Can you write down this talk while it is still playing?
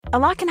A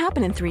lot can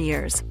happen in 3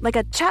 years, like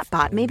a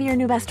chatbot may be your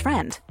new best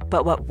friend.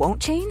 But what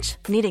won't change?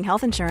 Needing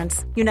health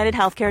insurance. United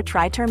Healthcare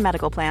Tri-Term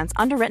Medical Plans,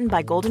 underwritten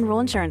by Golden Rule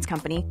Insurance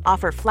Company,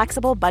 offer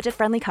flexible,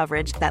 budget-friendly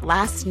coverage that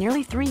lasts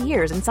nearly 3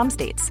 years in some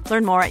states.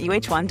 Learn more at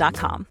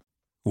uh1.com.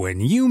 When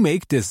you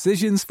make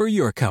decisions for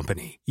your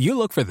company, you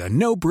look for the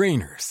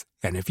no-brainers.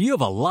 And if you have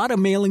a lot of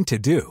mailing to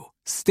do,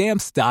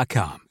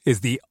 Stamps.com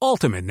is the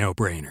ultimate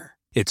no-brainer.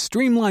 It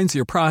streamlines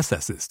your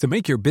processes to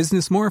make your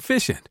business more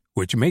efficient,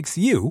 which makes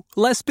you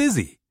less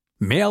busy.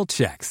 Mail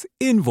checks,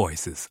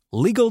 invoices,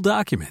 legal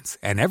documents,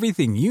 and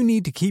everything you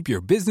need to keep your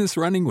business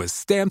running with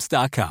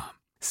Stamps.com.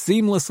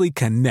 Seamlessly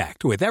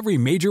connect with every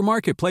major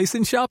marketplace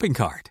and shopping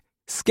cart.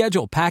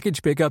 Schedule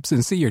package pickups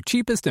and see your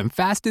cheapest and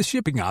fastest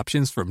shipping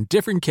options from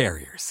different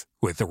carriers,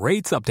 with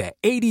rates up to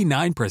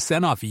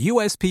 89% off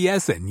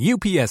USPS and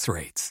UPS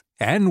rates.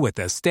 And with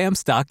the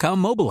Stamps.com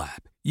mobile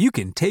app, you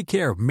can take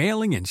care of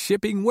mailing and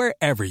shipping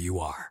wherever you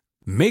are.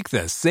 Make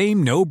the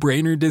same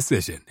no-brainer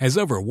decision as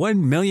over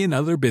 1 million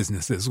other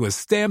businesses with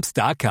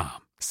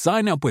Stamps.com.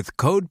 Sign up with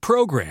code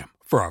PROGRAM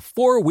for a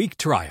 4-week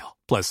trial,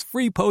 plus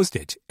free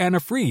postage and a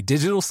free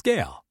digital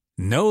scale.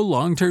 No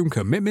long-term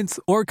commitments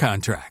or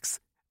contracts.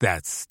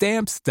 That's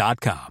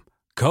Stamps.com.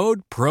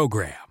 Code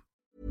PROGRAM.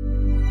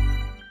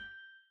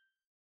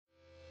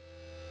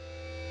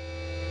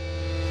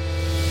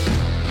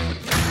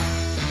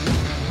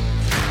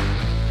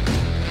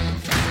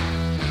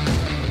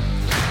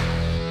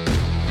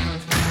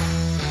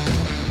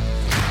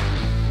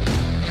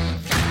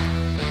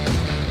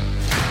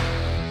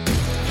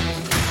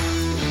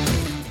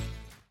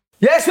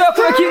 Yes,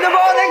 welcome to Keep the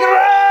Morning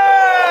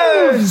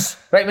Rose!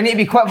 Right, we need to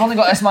be quick. We've only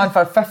got this man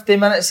for 50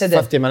 minutes today.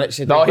 50 minutes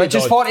today. No, which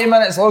is 40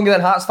 minutes longer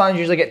than Hearts fans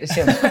usually get to see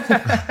him.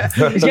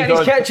 He's getting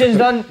his kitchens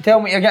done. Tell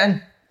him what you're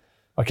getting.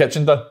 My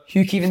kitchen done.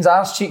 Hugh Keevan's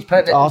arse cheeks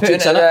put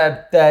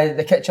into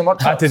the kitchen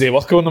work. I had to do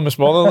work on them this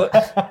morning.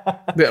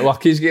 Bit of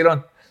work he's getting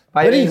on.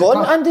 Where are you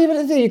going, Andy? What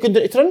are you going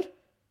to Trin?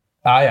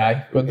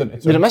 Aye. Going down to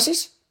With the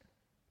missus?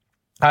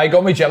 I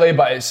got me jelly,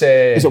 but it's...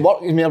 Is it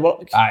work? You mean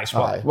work? Aye, it's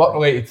work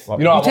related. You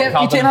know, you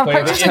taking her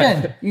pictures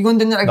again? You going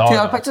down there to take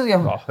her pictures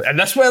again? No. And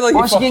this way, like,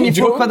 what's you getting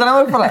fucking you £4 an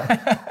hour for it?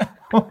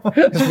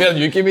 It's better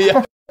than you give me,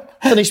 yeah.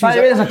 By the way,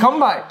 there's a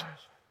comeback.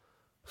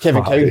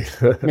 Kevin Cow.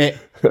 Mate.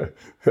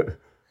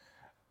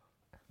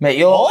 Mate,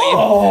 you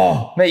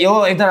look like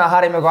you've done a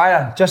Harry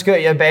Maguire. Just go out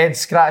of your bed,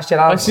 scratched your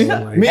arm. I see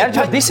it. Mate,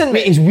 just decent,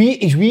 mate. He's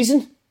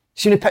wheezing.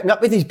 Seen him picking up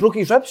with, he's broke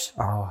his ribs.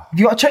 Have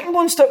you got a chicken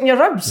bone stuck in your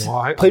ribs?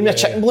 Playing with a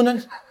chicken bone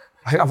in.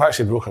 I think I've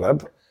actually broke a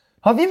rib.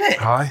 Have you,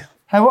 mate? Aye.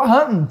 How, what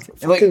happened?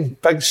 Fucking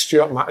big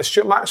Stuart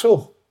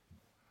Maxwell.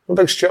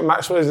 Big Stuart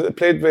Maxwell is that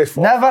played with...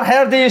 Never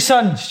heard of you,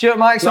 son. Stuart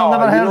Maxwell,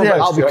 never heard of you.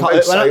 That'll be cut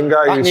out,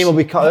 that name will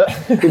be cut out.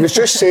 He was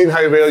just saying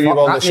how well you were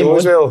on the show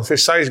as well.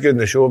 His size good in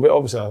the show, but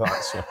obviously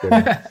that's fucking...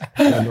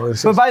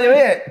 But by the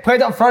way,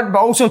 played up front, but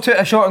also took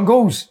a shot on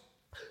goals.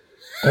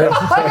 Did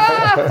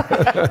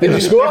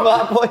you score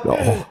that boy?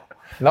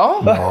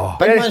 No.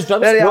 Big man's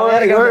dribs.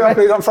 I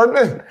played up front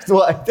with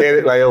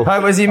Derek Lyle.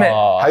 How was he, mate?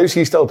 How's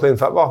he still playing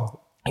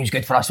football? He was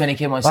good for us when he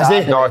came on Was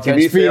Saturday. he? No, to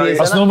be fair,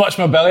 There's not much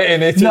mobility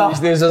in it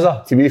these days, is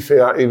there? To be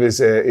fair,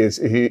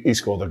 he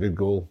scored a good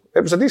goal.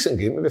 It was a decent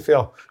game, to be fair.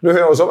 You know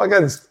who I was up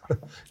against?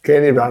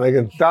 Kenny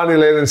Brannigan. Danny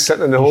Lennon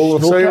sitting in the hole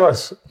beside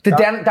us. Did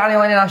Danny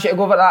Lennon ask you to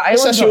go over that island?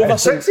 Is this over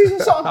 60s or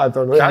something? I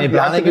don't know. He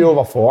had to be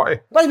over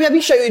 40. By the way, a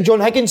wee shout out to John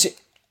Higgins.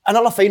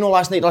 Another final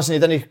last night. Listen, he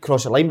didn't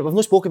cross the line, but we've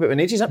not spoken about it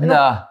in ages, have we?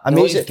 Nah.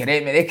 Amazing. No,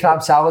 great, mate. They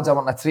crab salads, I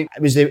want a treat.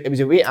 It was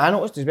the way I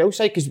noticed as well,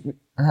 because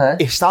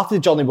he started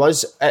the journey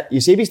was at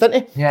Eusebius,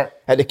 didn't he? Yeah.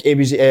 It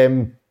was,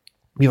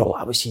 we were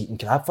like, what's he eating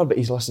crab for? But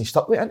he's listening,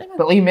 stuck with it, isn't he?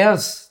 But Lee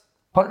Mayer's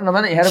punting him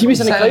in it. He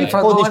was in the crowd,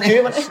 holding his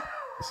queue, wasn't he?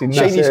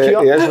 Chinese queue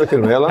up. He is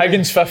looking well.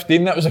 Higgins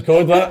 15, that was a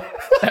code, that.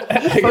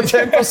 For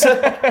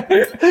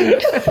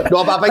 10%.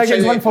 No, but a big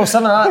Higgins shout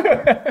 147,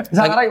 that. Is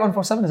that right,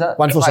 147? Is that?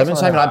 147,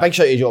 Simon. A big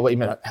shout out to you. What you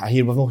mean? I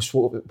hear we've not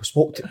spoke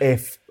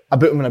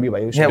about him in a wee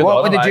while. Yeah,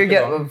 what did you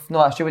get?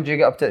 No, actually, what did you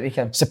get up to the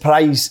weekend?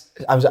 Surprise.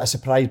 I was at a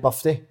surprise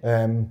birthday.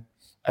 And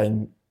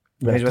when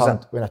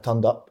I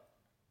turned up,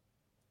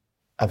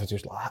 I was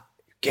just like,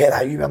 get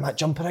out, you wearing that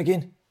jumper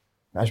again?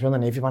 I was wearing the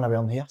Navy one I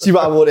wear here. See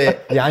what I wore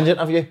at the Ange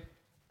interview?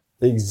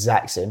 The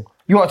exact same.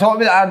 You want to talk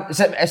about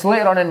that? It's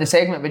later on in the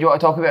segment, but do you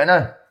want to talk about it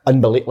now?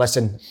 Unbelievable.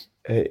 Listen,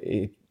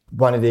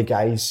 one of the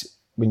guys,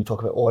 when you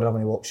talk about aura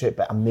when he walks out,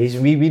 but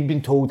amazing. We'd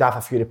been told half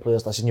a few of the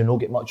players, listen, you'll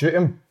not get much out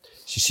of him.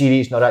 She's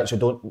serious, not right, so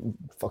don't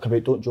fuck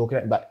about, don't joke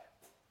about it. But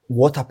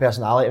what a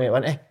personality, mate,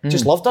 wasn't he?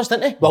 Just loved us,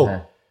 didn't he?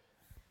 Well,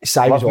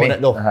 Sai was on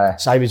it though.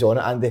 Sai was on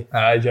it, Andy.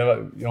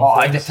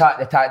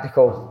 The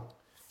tactical.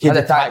 He had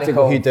the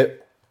tactical, he'd do.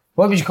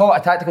 What would you call it?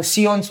 A tactical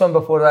Sion swim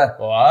before that?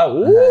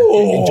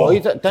 Enjoyed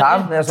it, didn't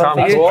Tam, there's one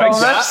for you,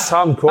 Thomas.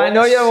 Sam Coates. I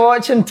know you're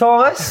watching,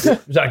 Thomas. Was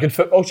that a good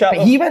football chat?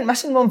 But he went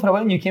missing one for a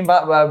while and you came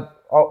back with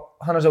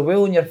there's a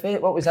wool in your face.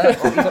 What was that?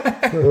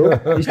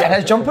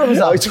 His jumper was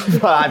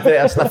that?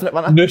 I'm sniffing it,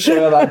 wasn't I? No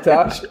share of that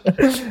tash.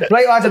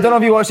 Right, lads, I don't know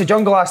if you watched the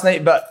Jungle last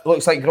night, but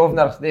looks like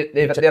Grosvenor, they're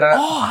in it.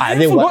 I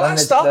They forgot won. that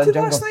started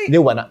Jungle. last night.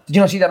 They'll win it. Did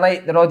you not see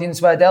their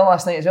audience with Adele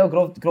last night as well?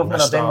 Grosvenor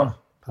missed are down that.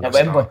 one. At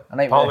Wembley. A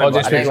night Partly with-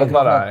 just a night because with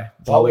of that, Grosvenor.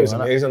 Probably was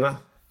amazing, eh?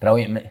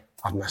 Brilliant, mate.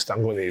 I've missed it.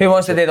 I'm going to Who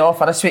wants to do the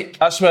offer this week?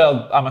 That's where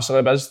I'm a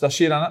Celeb is this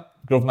year, innit?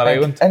 Grosvenor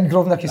Island. In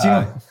Grosvenor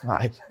Casino.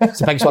 Aye. It's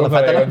the biggest one I've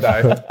Grosvenor had, Island,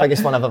 innit?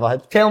 Biggest one I've ever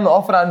had. Tell them the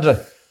offer, Andrew.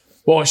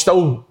 Well,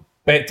 still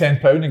bet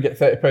 £10 and get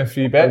 £30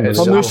 free bet.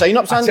 For new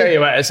sign-ups, I Andy? tell you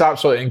what, it's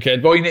absolutely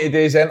incredible. All you need to do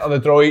is enter the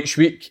draw each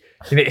week.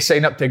 You need to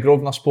sign up to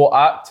Grosvenor Sport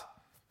at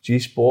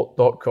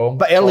gsport.com.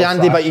 But early,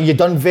 Andy, but you've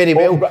done very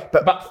well.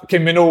 But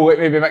can we know,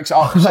 maybe mix it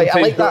up? Right, I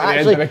Sometimes like go that to the end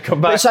actually. and then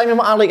come But back. Simon,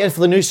 what I like is for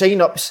the new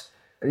sign-ups.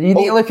 You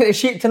need to look at the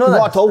sheet to know that.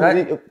 Not at all.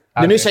 Right?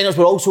 The new sign-ups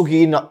were also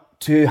giving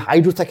 2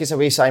 hydro tickets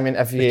away, Simon.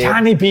 If you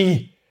Can he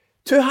be?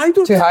 Too high,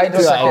 don't Two hydro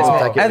Two tickets, hydro mate.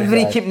 tickets,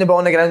 Every right. keeping the ball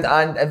on the ground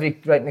and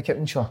every right in the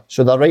kitchen show.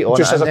 So they're right on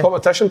Just it, as a Andy.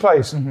 competition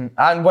prize.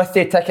 And with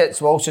the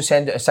tickets, we'll also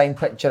send out a signed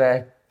picture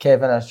of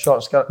Kevin in a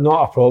short skirt.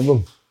 Not a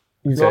problem.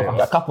 You've got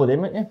a couple of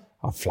them, haven't you?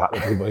 I'm flat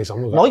with you boys.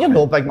 I'm No, you're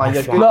no big man.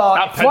 You're good.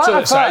 That picture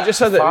that Si just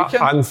had at the fat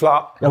weekend. and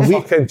flat. My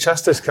fucking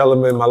chest is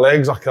killing me. My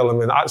legs are killing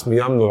me. That's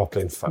me. I'm not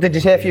playing fit. Did you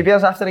say a few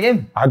beers after the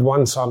game? I had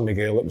one San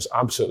Miguel. It was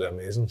absolutely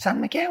amazing.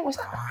 San Miguel, was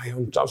that? Aye, I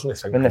was only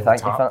thinking. Wouldn't on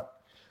thank you tap. for it.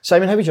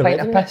 Simon, how was your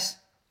Pint of wedding? piss.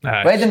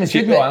 Aye, Wedding was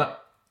cheap good, though, mate.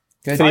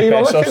 innit? Good. Are you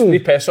pesos, looking?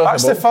 £3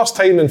 That's the first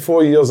time in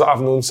 4 years that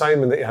I've known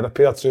Simon that he had a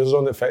pair of trousers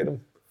on that fitted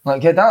him.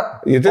 Like, good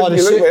that? You did. Oh, the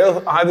You look suit.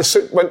 well. I had the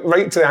suit went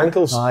right to the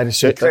ankles. Aye, the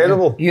suit, didn't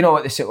Incredible. You know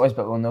what the suit was,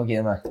 but we'll not give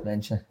him a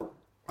mention.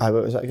 Aye,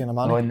 what was that again, a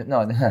man? No,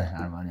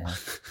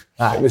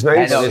 Armani. It was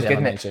nice. Yeah, no, it was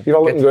good, mate. You were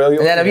looking well. And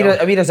then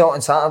a wee result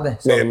on Saturday.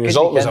 So The good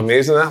result was weekend.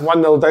 amazing.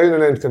 1-0 down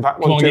and then come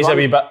back Come on, 1-2. give us a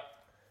wee bit.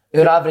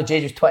 Our average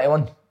age was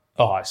 21.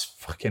 Oh, it's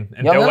fucking...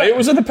 And Yeah, Del man. White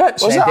was on the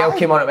pitch. And Dale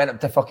came on, it went up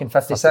to fucking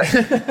 56.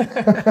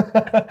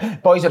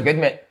 Boys are good,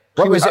 mate.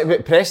 What was it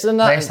about Preston and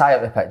that? Nice high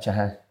up the pitch,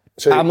 huh?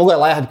 I'm not going to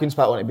lie, I had Queen's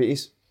Park on to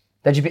beaties.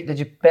 Did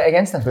you bet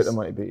against them? Put them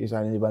on to beaties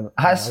and they went.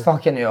 That's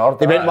fucking out of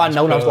They order. went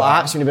 1-0 and I was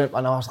like, actually, they went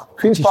 1-0. I was like,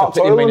 Queen's she Park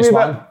should put in toilet a wee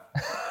 -1.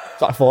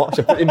 That's what I thought.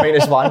 Should put in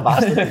 -1,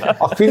 bastard.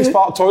 A Queen's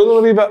Park toilet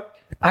a wee bit.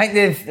 I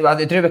think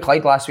they drew with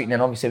Clyde last week, and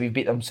then obviously we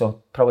beat them,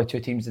 so probably 2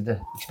 teams that they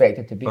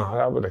expected to beat.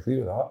 I would agree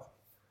with that.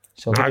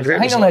 So I I agree.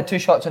 think they only had 2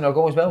 shots on their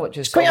goal as well, which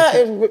is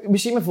Quite we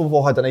seem if we've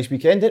all had a nice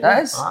weekend, didn't we?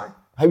 That is.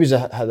 How was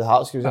how the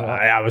Hearts games?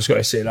 I was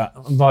going to say that.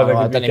 Not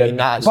I didn't mean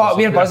that. But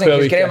we're buzzing Fair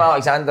because weekend. Graham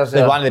Alexander's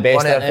They're one of the best,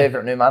 one of aren't their they?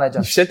 favourite new managers.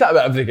 You've said that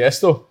about every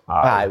guest, though.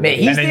 Aye, Mate,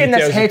 he's And then doing he this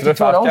tells the head to truth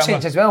toe after,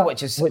 nonsense man. as well,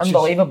 which is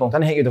unbelievable.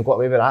 Didn't think he'd have got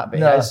away with that, but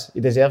No. he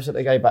deserves it,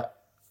 the guy. But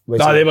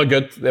No, they were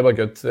good. They were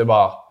good. They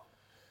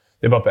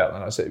were better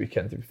than us at the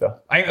weekend, to be fair.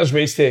 I think there's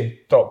ways to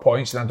drop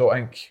points, and I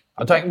don't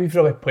think we've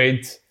really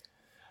played.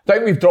 I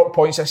think we've dropped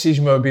points this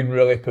season where we've been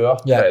really poor.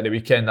 Yeah. But at the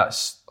weekend,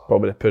 that's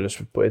probably the poorest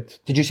we've played.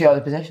 Did you see all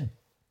the possession?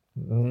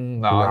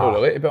 Nah, not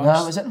really, to be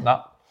honest. was it?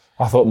 Nah.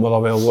 I thought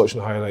Motherwell,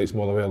 watching the highlights,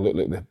 Motherwell looked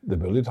like the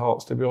bullied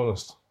Hearts, to be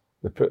honest.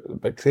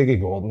 But Craigie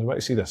Gordon, you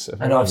might see this.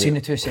 I know, I've seen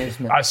the 2 saves,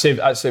 mate. I'd save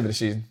the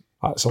season.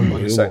 That's Second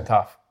unbelievable.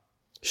 half.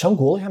 some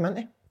goalie, him,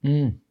 isn't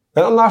he?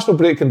 International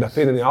break can be a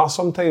pain in the arse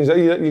sometimes.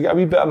 You get a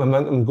wee bit of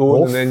momentum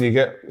going and then you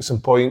get some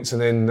points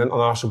and then the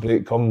international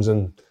break comes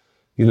and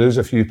you lose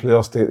a few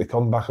players to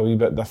come back a wee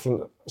bit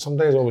different.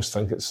 Sometimes I always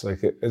think it's like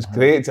it's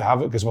great to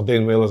have it because we're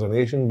doing well as a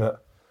nation,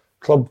 but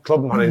club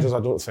managers I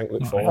don't think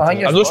look forward I to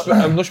think it.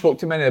 I've not spoke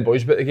to many of the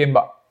boys about the game,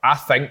 but I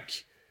think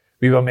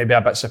we were maybe a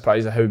bit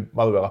surprised at how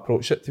Motherwell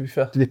approached it, to be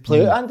fair. Did they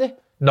play it, Andy?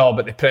 No,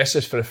 but they pressed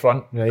us for the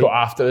front, got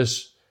after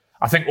us.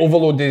 I think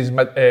overload is in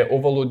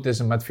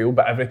midfield,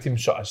 but every team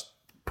sort of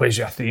plays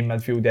with a 3 in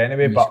midfield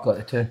anyway. But got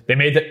the 2. they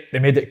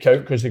made it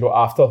count because they got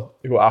after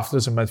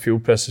us in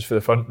midfield, pressed us for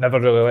the front. Never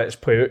really let us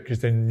play out because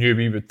they knew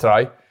we would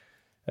try.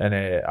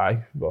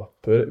 And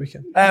poor at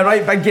weekend.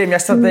 Right, big game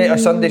yesterday, or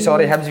Sunday,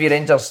 sorry, Hibs v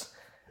Rangers.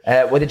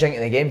 What did you think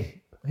of the game?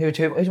 Who's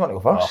want to go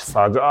first?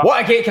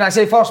 What a game, can I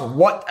say first?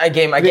 What a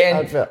game. Again,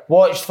 advert.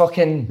 watched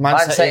fucking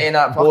Man City in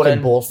that fucking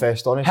boring. ball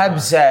fest, honestly.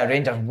 Hibs,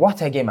 Rangers,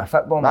 what a game of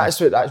football, man. That's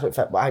what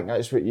football. I think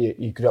that's what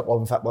you grew up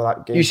loving football.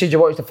 That game. You said you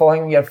watched the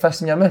following with your fist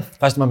in your mouth.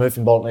 Fist in my mouth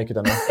and ball naked,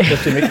 I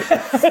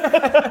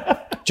know.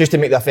 Just to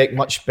make the effect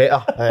much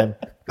better. And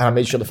I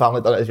made sure the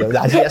family done it as well.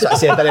 That's what I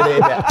said.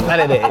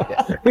 Didn't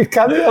it? He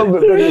can't help but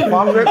bring the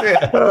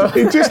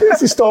family. He just needs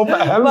to stop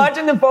at him.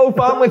 Imagine the full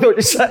family though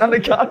just sitting on the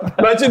carpet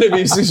Imagine if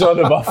he's on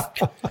the buff.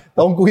 The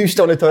uncle, he was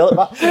still in the toilet,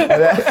 but with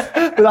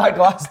that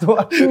glass door.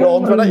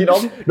 wrong for it, you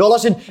know. No,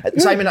 listen,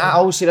 Simon, I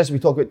always say this, we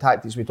talk about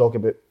tactics, we talk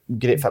about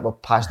great football,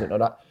 passionate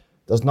and all that.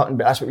 There's nothing,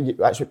 but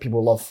that's what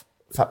people love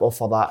football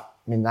for, that.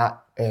 I mean,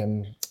 that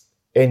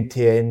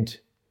end-to-end,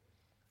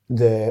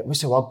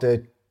 what's the word,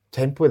 the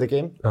tempo of the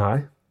game.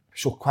 Aye.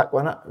 So quick,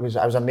 wasn't it? It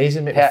was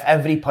amazing. Mate. Yeah,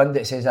 every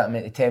pundit says that,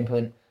 mate, the tempo.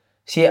 And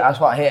see, that's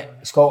what I hate.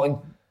 Scotland,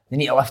 they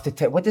need to lift the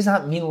tempo. What does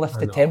that mean, lift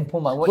the tempo,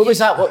 man? What was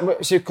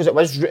that? See, because it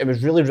was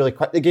really, really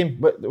quick, the game.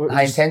 What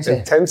High intensity.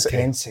 Intensity.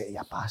 Intensity,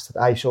 you bastard.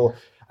 Aye, so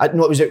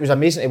No, it was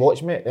amazing to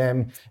watch, mate.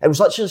 It was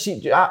literally,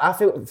 see, I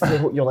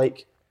felt you're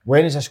like,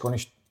 when is this going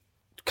to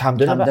calm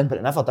down a bit? But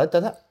it never did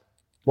it?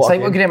 It's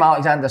like what Graham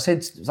Alexander said,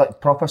 it's like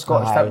proper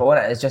Scottish football,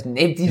 isn't it? It's just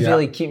nobody's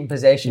really keeping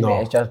possession,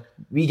 mate. It's just,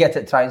 we get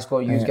it, try and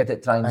score, you get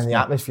it, try and score. And the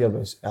atmosphere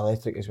was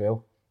electric as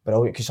well.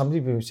 Brilliant, because somebody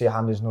would say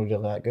Hamden's not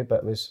really that good,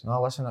 but it was,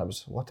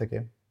 what a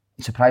game.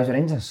 Surprised the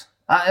Rangers.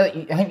 I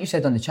think you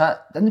said on the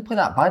chat, didn't they play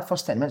that bad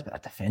first 10 minutes,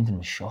 but the defending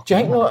was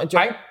shocking. Do you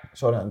think,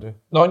 sorry, Andrew.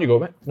 No, on you go,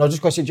 mate. No,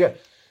 just going to say,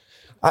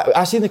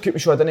 I seen the Cooper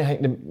show, I didn't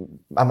think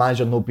a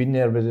manager not being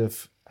there would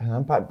have an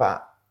impact,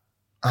 but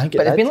I think it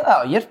did. They've been like that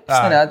all year.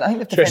 I think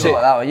they've defended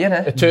like that all year.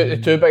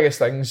 The two biggest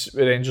things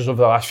with Rangers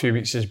over the last few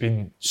weeks has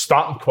been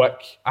starting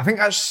quick. I think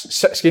that's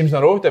 6 games in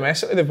a row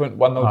domestically. They've went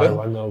 1-0 down.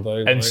 1-0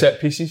 down. And set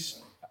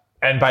pieces.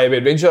 And by the way,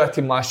 Rangers are a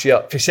team last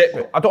year.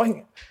 I don't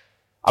think,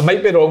 I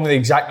might be wrong with the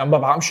exact number,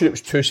 but I'm sure it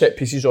was 2 set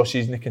pieces all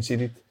season they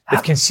conceded.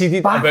 They've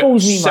conceded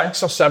about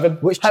 6 or 7.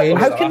 Which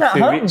changed? How can that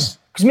happen?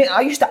 Because mate,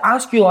 I used to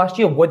ask you last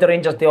year, would the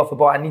Rangers do off the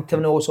ball? I need to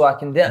know so I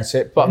can do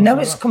it. But now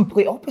it's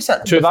complete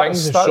opposite. Two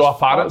things are so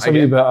apparent. That's a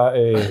wee bit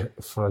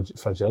of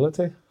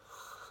fragility.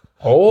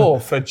 Oh,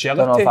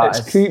 fragility.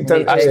 It's creeped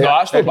into that's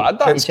not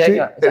bad. I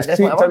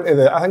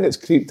think it's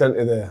creeped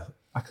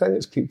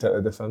into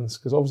the defence,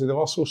 because obviously they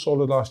were so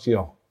solid last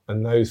year,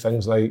 and now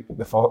things like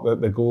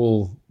the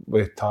goal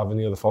with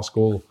Tavernier, the first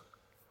goal,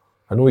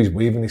 I know he's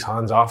waving his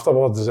hands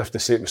afterwards as if to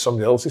say it was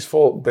somebody else's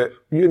fault, but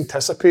you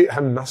anticipate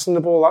him missing the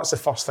ball. That's the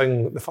first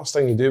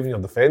thing you do when you're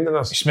defending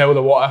us. You smell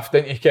the what if,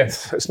 didn't you,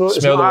 Kev? It's not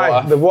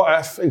the what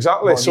if,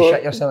 exactly. So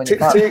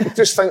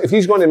just think, if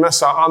he's going to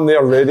miss that, I'm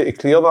there ready to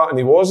clear that, and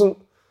he wasn't.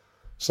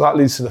 So that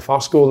leads to the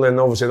first goal, and then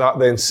obviously that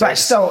then sets. But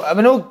still, I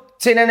mean, no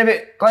saying anything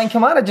about Glenn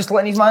Kamara just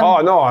letting his man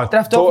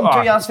drift off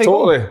from 2 yards for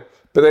totally. goal.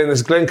 But then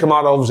there's Glenn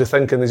Kamara obviously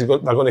thinking they're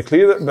going to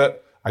clear it,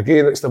 but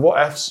again, it's the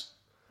what ifs.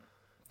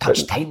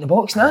 Touch tight in the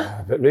box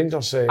now. But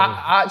Rangers...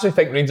 I actually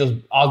think Rangers'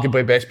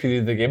 arguably best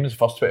period of the game is the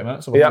first 20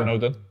 minutes of what they're now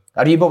doing.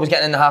 Aribo was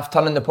getting in the half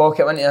turn in the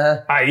pocket,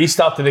 wasn't he? He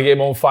started the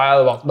game on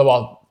fire. They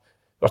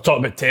were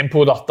talking about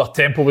tempo. Their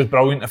tempo was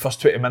brilliant the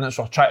first 20 minutes.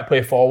 They were trying to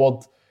play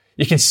forward.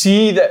 You can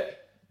see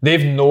that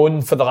they've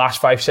known for the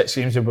last 5-6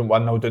 games they've been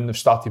 1-0 down, they've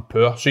started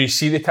poor. So you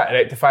see they try to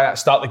rectify that,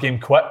 start the game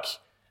quick,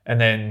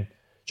 and then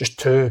just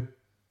 2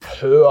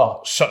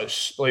 poor,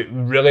 like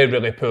really,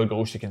 really poor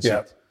goals you can see.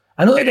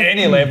 I know at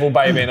any level,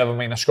 by the way, never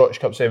mind a Scottish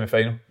Cup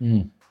semi-final.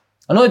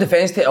 I know the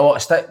defence take a lot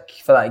of stick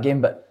for that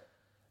game, but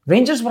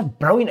Rangers were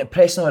brilliant at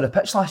pressing over the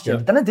pitch last year.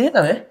 They didn't do it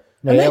now, eh?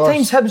 How many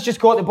times Hibs just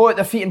got the ball at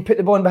their feet and put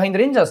the ball in behind the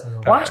Rangers?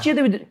 Last year,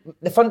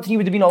 the front three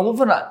would have been all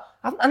over that.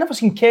 I've never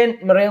seen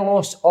Kent,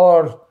 Morelos,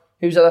 or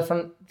who's the other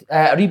front,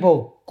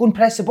 Aribo, go and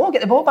press the ball, get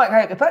the ball back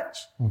high up the pitch.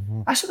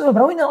 I thought they were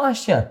brilliant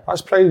last year.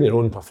 That's pride in their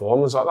own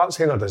performance. That's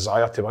saying a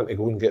desire to want to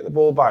go and get the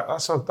ball back.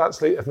 That's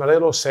like if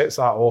Morelos sets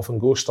that off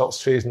and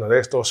starts chasing the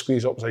rest, or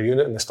squeeze up as a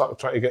unit and they start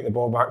trying to get the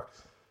ball back.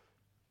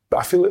 But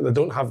I feel like they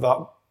don't have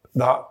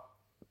that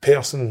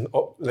person,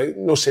 like,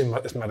 no saying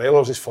it's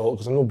Morelos' fault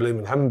because I'm not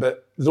blaming him,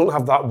 but they don't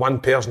have that one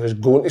person who's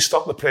going to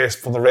stop the press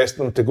for the rest of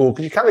them to go,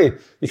 because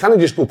you can't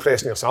just go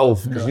pressing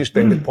yourself because you just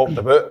then get popped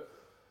about.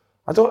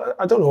 I don't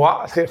know.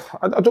 I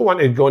don't want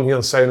to go in here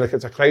and sound like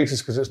it's a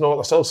crisis, because it's not.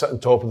 They're still sitting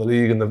top of the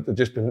league and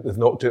they've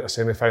knocked out a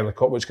semi-final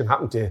cup, which can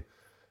happen to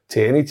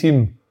any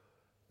team.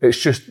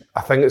 It's just,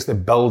 I think it's the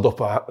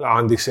build-up of,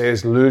 Andy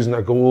says, losing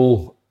a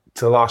goal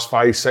to the last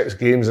 5-6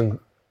 games, and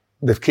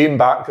they've came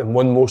back and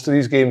won most of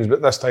these games,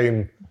 but this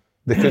time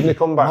they couldn't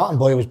come back. Martin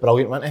Boyle was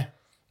brilliant, wasn't he?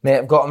 Mate,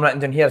 I've got him written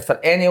down here. For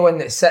anyone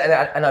that's sitting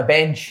on a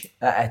bench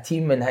at a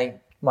team and think,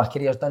 my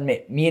career's done,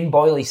 mate. Me and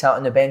Boyle sat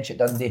on the bench at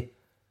Dundee.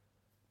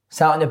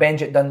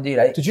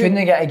 Right?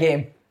 Couldn't get a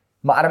game.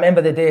 But I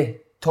remember the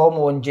day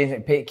Tomo and James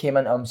McPake came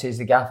into him, says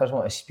the gaffers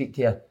want to speak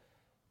to you.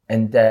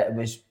 And it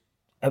was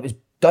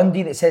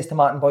Dundee that says to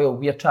Martin Boyle,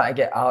 we're trying to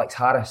get Alex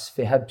Harris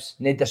for Hibs.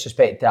 No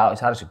disrespect to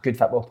Alex Harris, a good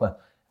football player.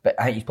 But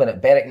I think he's playing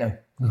at Berwick now.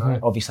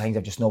 Obviously things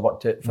have just not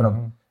worked out for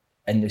him.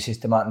 And they says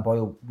to Martin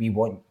Boyle,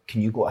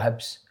 can you go to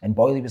Hibs? And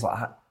Boyle was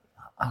like,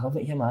 I love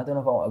it here, man. I don't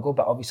know if I want to go,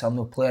 but obviously I'm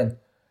not playing.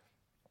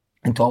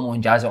 And Tomo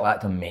and Jazz are like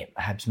to him, mate,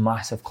 Hibs,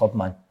 massive club,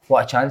 man.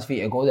 What a chance for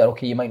you to go there.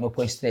 Okay, you might not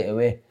play straight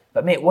away.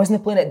 But mate, wasn't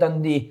he playing at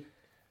Dundee?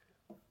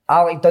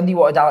 Dundee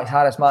wanted Alex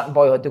Harris, Martin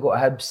Boyle had to go to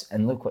Hibs,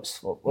 and look what's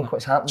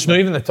happened. It's not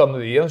even the turn of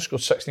the year. He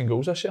scored 16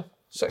 goals this year.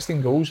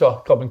 16 goals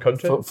are club and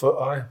country.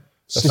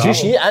 Did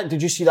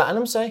you see that in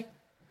him, say?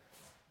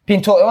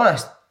 Being totally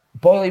honest,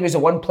 Boyle was the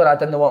one player I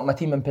didn't want my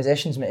team in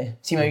possessions, mate.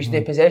 See, when I used to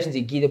do possessions,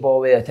 he'd give the ball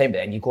away at the time, but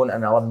then you go into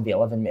an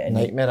 11v11, mate.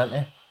 Nightmare, isn't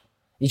he?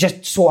 He's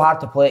just so hard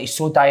to play. He's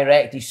so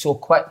direct. He's so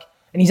quick.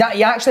 And he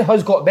actually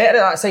has got better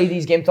at that side of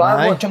these games.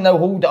 I watch him now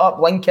hold it up,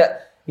 link it.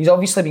 He's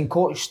obviously been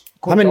coached.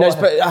 I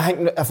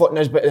thought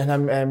Nisbet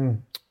and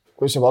him,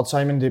 what's the word,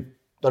 Simon? They've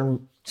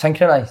done...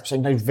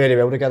 Synchronised very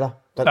well together.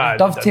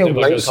 Dovetail.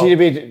 Like, see the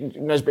way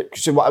Nisbet,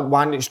 so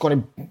one is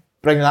going to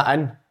bring that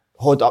in,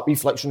 hold it up, he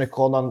flicks on the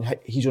corner and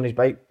he's on his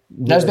bike.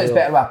 Nisbet's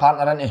better with a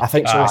partner, isn't he? I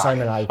think so,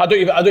 Simon. I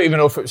don't even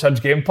know if it was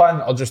Hibs' game plan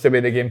or just the way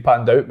the game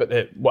panned out,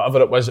 but whatever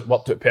it was, it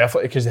worked out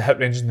perfectly because they hit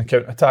Rangers in the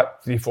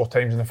counter-attack 3-4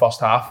 times in the first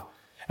half,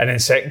 and then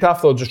second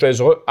half they'll just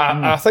resolute.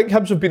 I think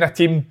Hibs have been a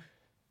team,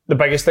 the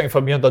biggest thing for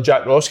me under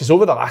Jack Ross, because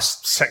over the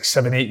last 6,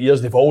 7, 8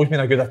 years they've always been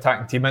a good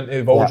attacking team, and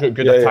they've always got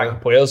good attacking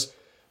players,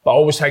 but I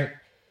always think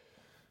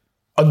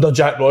under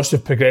Jack Ross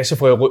they've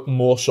progressively looked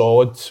more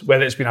solid,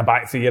 whether it's been a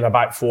back three or a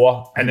back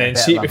four, and then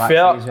see, to be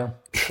fair,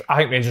 I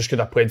think Rangers could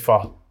have played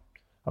for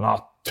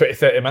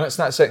 20-30 minutes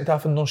in that second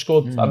half and no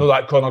scored. I know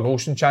that Connor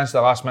Golson chance at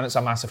the last minute's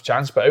a massive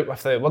chance, but out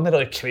with it, wasn't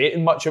really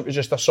creating much. It was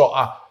just a sort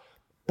of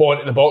ball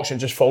into the box and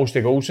just falls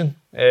to Golson.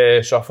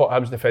 So I thought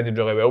Hibs defended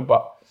really well,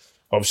 but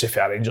obviously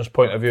from a Rangers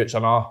point of view, it's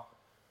another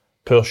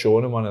poor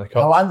showing in one of the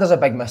cups. Hollander's a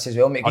big miss as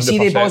well, mate. You see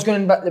the balls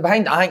going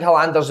behind. I think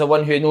Hollander's the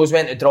one who knows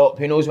when to drop,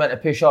 who knows when to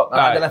push up.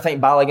 I don't think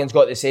Balogun's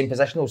got the same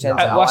positional sense.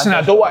 Listen,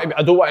 I don't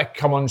want to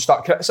come on and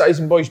start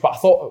criticising boys, but I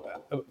thought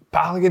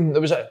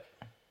Balogun,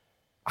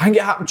 I think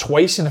it happened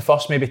twice in the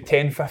first maybe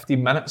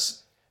 10-15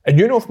 minutes. And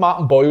you know if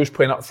Martin Boyle's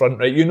playing up front,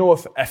 right? You know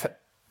if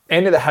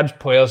any of the Hibs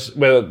players,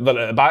 whether they're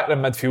at the back or in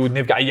midfield and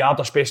they've got a yard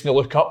of space and they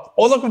look up,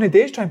 all they're going to do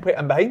is try and play it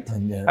in behind.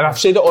 And I've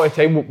said it all the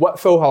time, what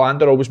Phil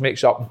Hollander always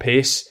makes up in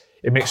pace,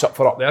 he makes up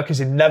for up there because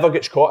he never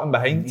gets caught in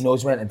behind. He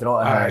knows when to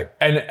draw it.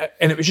 And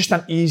it was just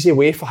an easy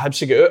way for Hibs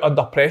to get out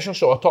under pressure.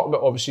 So I talked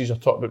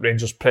about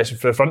Rangers pressing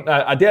for the front.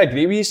 I do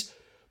agree with you,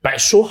 but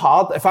it's so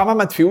hard. If I'm a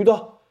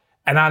midfielder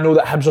and I know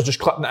that Hibs are just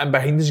clipping it in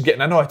behind us and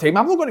getting in all the time,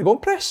 I'm not going to go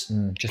and press.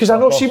 Because I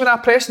know, see when I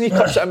press and he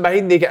clips it in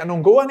behind, they get an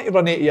own goal, I need to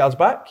run 80 yards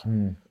back.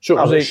 So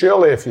it was like,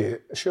 surely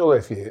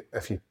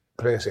if you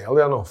press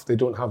early enough, they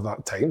don't have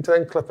that time to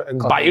then clip it in.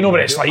 But you know what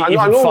it's like,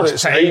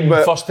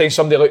 first time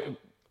somebody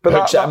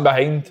puts it in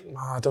behind.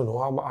 I don't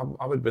know,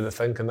 I would be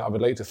thinking that I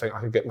would like to think I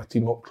could get my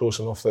team up close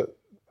enough that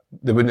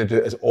they wouldn't do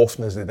it as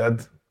often as they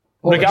did.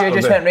 What would you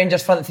just went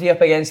Rangers front three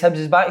up against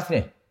Hibs' back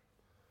three?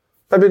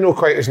 Maybe not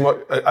quite as much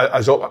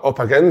as up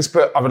against,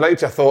 but I would like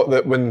to have thought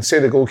that when, say,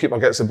 the goalkeeper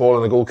gets the ball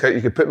in the goal kick,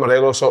 you could put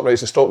Morelos up right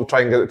to stop and try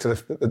and get it to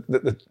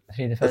the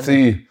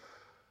three.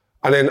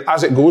 And then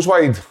as it goes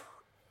wide,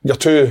 you're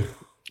two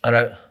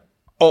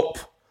up.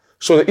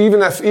 So that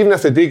even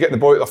if they do get the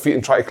ball at their feet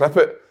and try to clip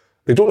it,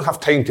 they don't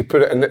have time to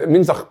put it in. It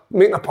means they're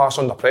making a pass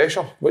under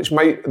pressure, which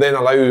might then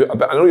allow a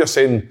bit. I know you're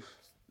saying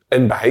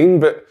in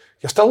behind, but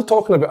you're still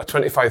talking about a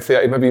 25,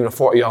 30, maybe even a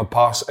 40-yard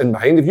pass in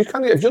behind. If you're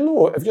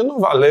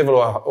not at a level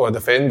or a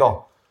defender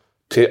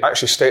to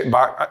actually step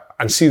back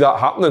and see that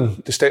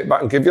happening, to step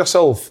back and give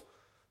yourself,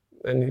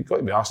 then you've got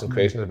to be asking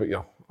questions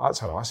about that's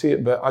how I see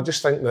it. But I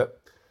just think that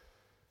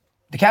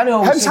they can't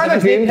always say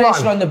the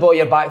pressure on the ball,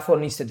 your back four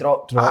needs to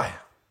drop.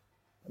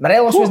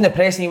 Morelos wasn't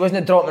pressing, he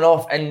wasn't dropping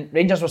off, and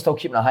Rangers were still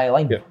keeping a high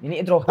line. Yeah. You need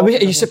to drop. Are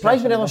you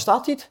surprised Morelos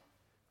started?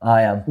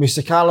 I am. With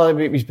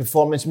Sakala, his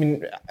performance, I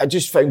mean, I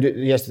just found out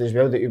yesterday as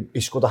well that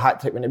he scored a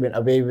hat-trick when he went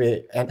away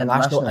with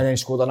International and then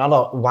scored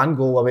another one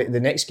goal away to the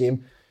next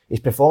game. His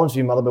performance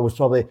with Motherwell was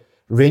probably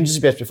Rangers'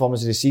 best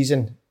performance of the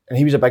season, and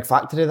he was a big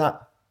factor of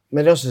that.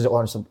 Morelos is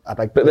honestly a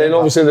big. But then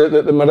obviously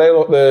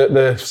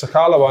the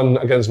Sakala one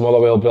against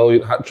Motherwell,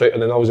 brilliant hat-trick,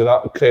 and then obviously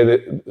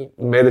that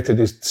merited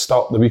his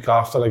start the week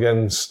after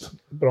against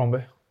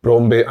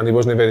Bromby, and he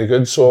wasn't very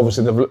good. So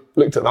obviously they've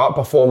looked at that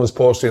performance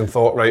possibly and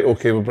thought, right,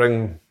 okay, we'll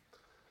bring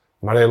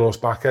Morelos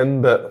back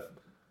in, but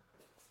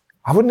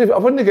I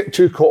wouldn't get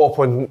too caught up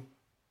on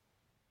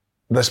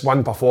this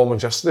one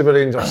performance yesterday with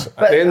Rangers.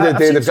 At the end of the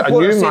day, they've got a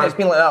new manager. It's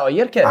been like that all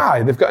year,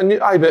 Ken. They've got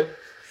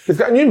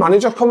a new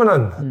manager coming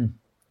in,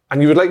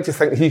 and you would like to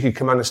think he could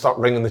come in and start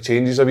bringing the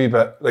changes a wee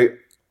bit. Like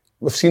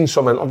we've seen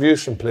some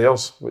interviews from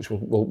players, which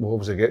we'll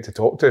obviously get to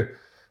talk to.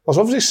 There's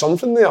obviously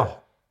something there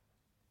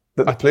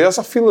that the players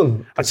are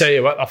feeling. I tell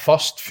you what, the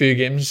first few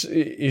games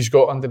he's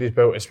got under his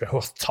belt has been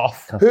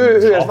tough. Who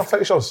is the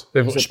fixtures?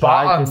 They've got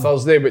Sparta on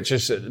Thursday, which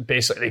is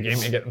basically the game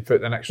to get them through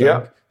the next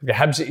round. They've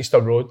got Hibs at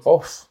Easter Road.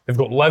 They've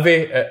got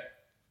Livy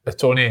at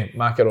Tony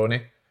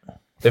Macaroni.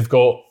 They've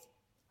got,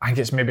 I think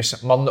it's maybe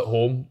St Mirren at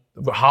home.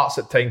 They've got Hearts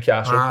at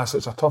Tynecastle. So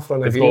it's a tough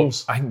run of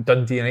games. I think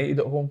Dundee United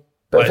at home.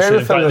 But if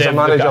anything, as a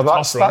manager,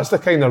 that's the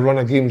kind of run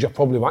of games you're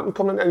probably wanting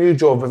coming into a new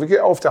job. If you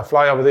get off to a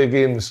flyer with their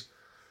games,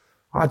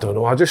 I don't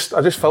know. I just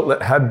felt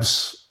that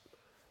Hibs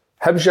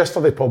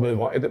yesterday probably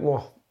wanted it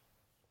more.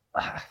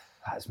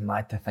 That's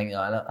mad to think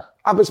that, isn't it?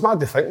 It's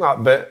mad to think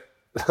that, but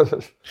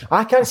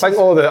I think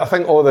all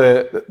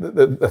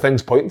the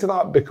things point to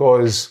that,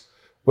 because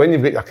when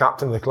you've got your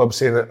captain of the club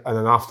saying it in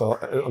an after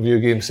interview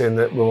game saying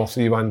that we were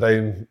 3-1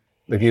 down,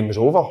 the game was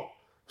over.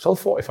 Still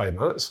 45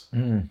 minutes.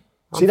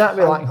 See that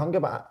with lacking hunger,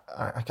 but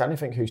I can't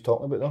think who's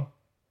talking about though,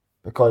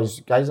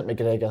 because guys like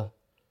McGregor,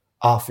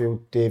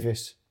 Arfield,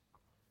 Davis,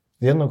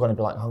 they're not going to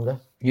be lacking hunger.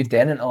 You'd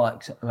den into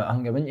about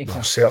hunger, wouldn't you?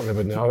 I certainly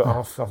wouldn't.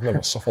 I've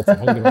never suffered from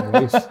hunger in my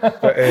life.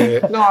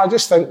 But no, I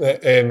just think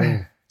that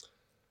the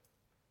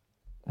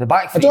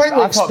back three,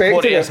 I thought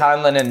Porteous,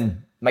 Hanlon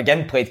and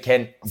McGinn played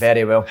Kent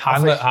very well.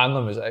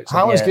 Hanlon was excellent.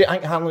 Hanlon's great. I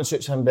think Hanlon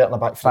suits him better in the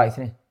back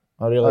three.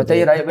 I really do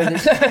you right?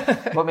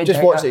 What made Just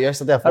you watched think it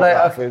yesterday. I thought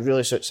Alright, that it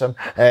really suits him.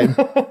 At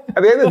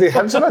the end of the day,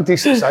 Hibs are a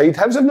decent side.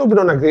 Hibs have not been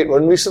on a great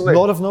run recently.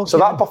 No, they've not. So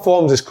that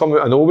performance has come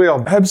out of nowhere.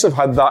 Hibs have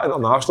had that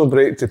international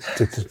break to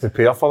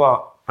prepare for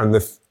that. And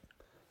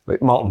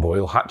like Martin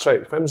Boyle,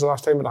 hat-trick. When was the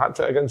last time we had a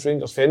hat-trick against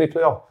Rangers? For any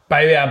player?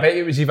 By the way, I bet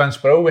it was Ivan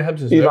Sproul with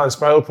Hibs as well. Ivan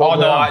Sproul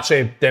probably. Oh no,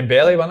 actually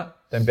Dembele, wasn't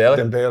it?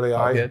 Dembele,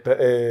 aye. Okay. But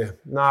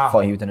nah. I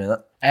thought he would have known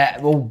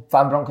that. Will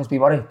Van Bronckhorst be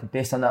worried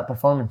based on that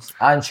performance?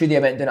 And should he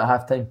have went down at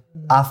half time?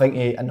 I think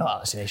he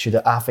should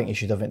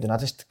have went down. I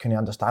just couldn't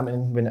understand it.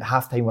 When at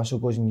half time whistle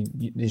goes and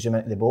you zoom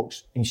into the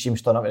box and you see him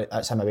standing up,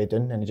 that's him away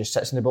down and he just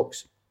sits in the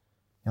box.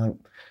 You know,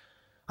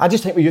 I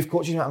just think with youth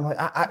coaches, I'm like,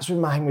 that's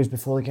when my thing was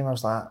before the game. I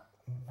was like,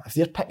 if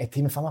they're picking a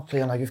team, if I'm a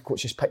player and a youth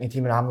coach is picking a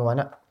team and I'm not in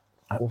it.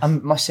 I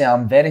must say,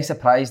 I'm very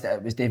surprised that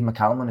it was Dave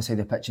McCallum on the side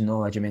of the pitch and no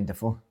Jermaine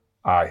Defoe.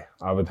 Aye,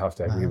 I would have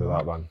to agree with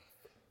that one.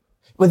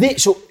 Well,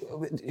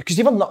 because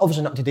they were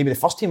obviously not to do with the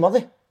first team, were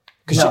they?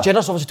 Because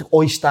Gerrard's obviously took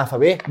all his staff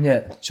away.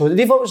 Yeah. So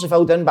they've obviously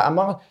filled in, but I'm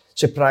not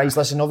surprised.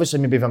 Listen, obviously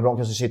maybe Van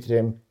Bronckhorst will say to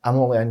them, I'm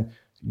only in,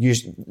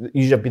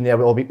 you have been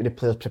there all week with the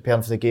players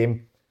preparing for the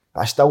game.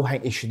 But I still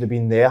think he should have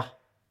been there,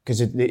 because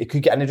he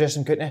could get in the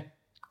dressing, couldn't he?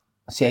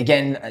 See,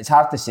 again, it's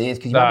hard to say,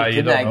 because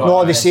you don't know.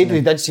 No, they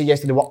did say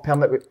yesterday the work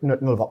permit, no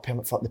work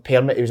permit, the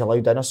permit he was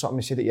allowed in or something,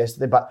 they said it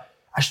yesterday, but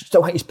I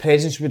still think his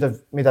presence would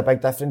have made a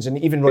big difference, and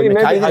even Roy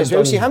Mackay had as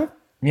well, see him?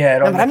 Yeah,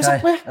 Roy Remember him as a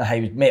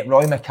Mackay. player?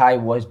 Roy Mackay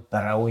was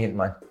brilliant,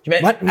 man. Do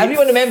you What?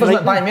 everyone remembers him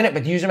at Bayern Munich,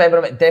 but do you remember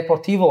him at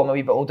Deportivo? I'm a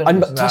wee bit older.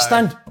 And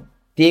Tristan.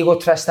 Diego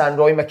Tristan,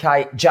 Roy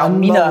Mackay,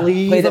 Jalmina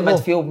played at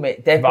midfield,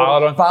 mate.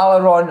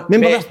 Valeron.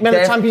 Remember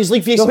the Champions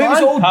League face? No, who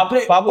was old? Pablo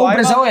old Aimar?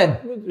 Brazilian.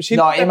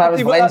 No, Aimar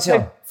was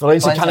Valencia.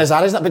 Valencia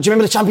Canizares, but do you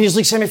remember the Champions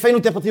League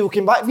semi-final? Deportivo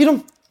came back for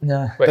them.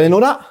 No. Do they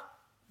know that?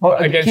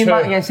 Against Came who?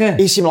 back against who?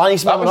 AC Milan,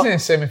 AC That Milan. was in the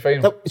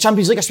semi-final. The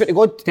Champions League, I swear to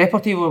God.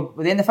 Deportivo,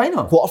 were they in the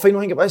final? Quarter-final,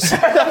 I think it was.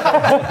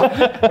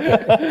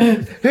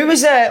 Who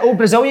was the old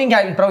Brazilian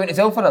guy who was brilliant as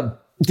well for them?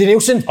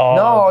 Denilson.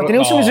 No,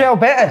 Denilson was Real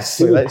Betis.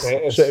 So it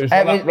was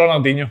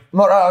Ronaldinho.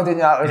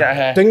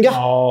 Dunga.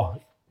 Oh.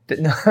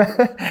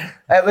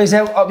 It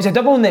was a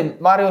double name,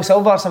 Mario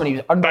Silva or somebody. He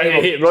was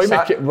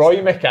unbelievable.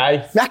 Roy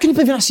Mackay. I couldn't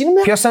believe I've seen him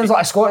there. Pure sounds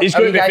like a Scot. He's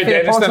going to be for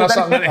Denniston or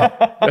something, isn't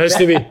he? It has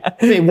to be.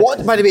 Wait,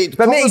 what, by the way?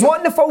 But mate, he's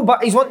wanting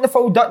the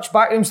full Dutch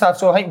backroom staff,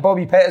 so I think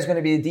Bobby Petter's going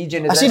to be the DJ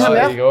in the I seen him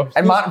There there. you go.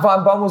 And Martin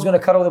Van Bommel's going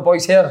to curl the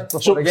boys' hair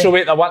before the game. So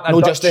wait, I want a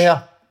No, Dutch, just the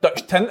hair.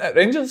 Dutch tint at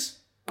Rangers?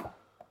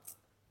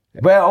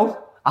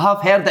 Well, I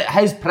have heard that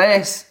his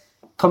press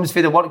comes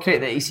for the work rate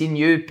that he's seen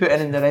you put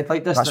in the red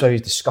light district. That's why he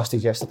was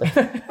disgusted yesterday.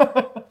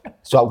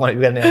 So I'm going to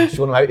be in there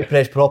showing him how to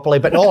press properly.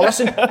 But no,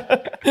 listen,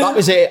 that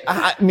was it.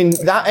 I mean,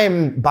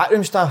 that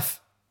backroom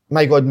stuff,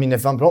 my God, I mean,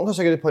 if Van Bronckhorst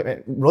a good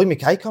appointment, Roy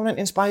Mackay coming in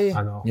to inspire you.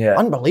 I know. Yeah.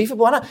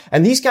 Unbelievable, isn't it?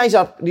 And these guys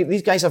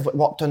have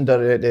worked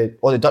under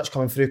all the Dutch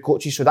coming through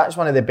coaches, so that's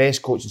one of the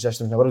best coaching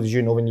systems in the world, as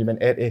you know, when you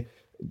went into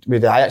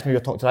with the Ajax, maybe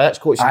you're talking to the Ajax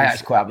coach.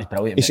 Ajax quite was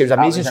brilliant. He said it was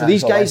amazing. So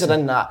these guys are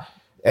in that,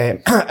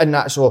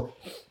 so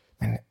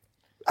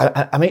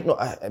I might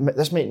not,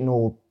 this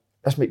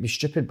might be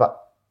stupid,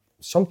 but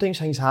sometimes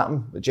things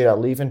happen with Gerrard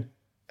leaving.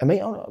 It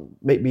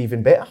might be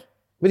even better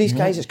with these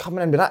guys that's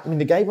coming in with that. I mean,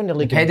 the guy won the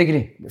league.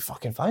 Pedigree. We're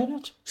fucking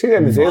fired. See,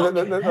 at the end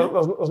of the day,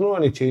 there's no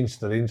any change to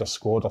the Rangers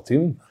squad or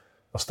team.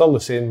 They're still the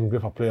same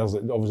group of players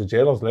that obviously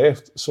Gerrard's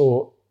left.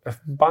 So if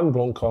Van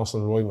Bronckhorst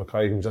and Roy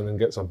Mackay comes in and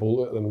gets a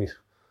bolt out of them,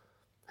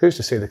 who's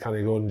to say they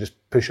can't go and just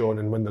push on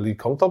and win the league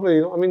comfortably?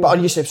 You know what I mean? But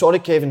are you sorry,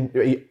 Kevin?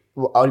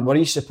 Were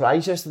you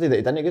surprised yesterday that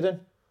he didn't go down?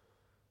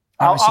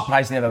 I was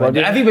surprised he never went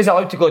down. If he was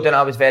allowed to go down,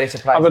 I was very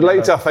surprised. I would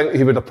like to think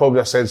he would have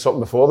probably said something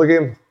before the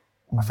game.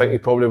 I think he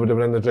probably would have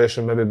been in the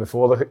dressing room maybe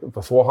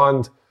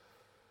beforehand.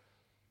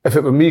 If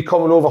it were me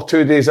coming over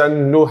 2 days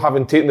in, no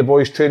having taken the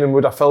boys' training,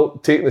 would have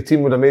felt taking the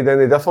team would have made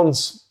any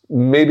difference?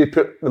 Maybe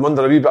put them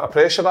under a wee bit of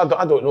pressure. I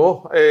don't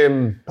know.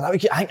 But I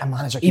think a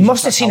manager. He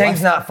must have seen things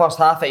in that first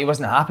half that he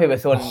wasn't happy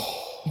with.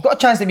 You've got a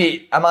chance to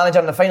be a manager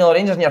in the final of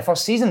Rangers in your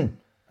first season.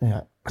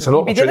 Yeah. It's an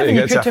opportunity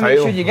to get to a make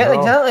final. sure you get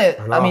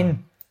exactly. I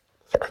mean,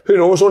 who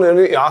knows? Only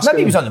need to ask maybe him.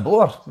 he was on the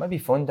board. Maybe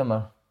he phoned him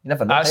or you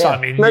never know. That's what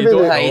I mean. Maybe You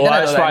don't they- know.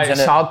 That's why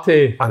it's hard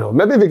to... I know.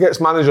 Maybe if he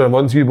gets manager and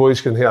once you boys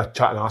can hear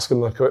chat and ask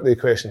him the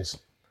questions.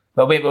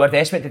 Well, wait, we were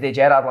desperate to do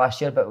Gerrard last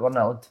year, but we weren't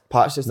allowed.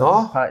 Patched this.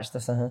 No. Patched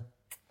this,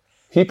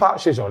 He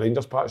patches or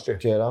Rangers patched you?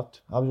 Gerrard.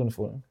 I was on the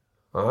phone.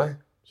 Aye.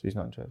 So he's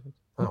not interested.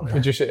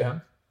 Would you say to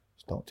him?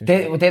 Stop too.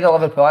 We did the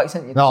Liverpool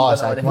accent. No,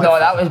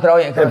 that was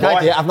brilliant.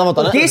 I've never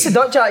done it. Case the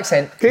Dutch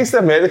accent. Case the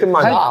American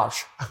man.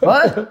 Harsh.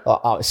 What?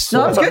 Oh, it's so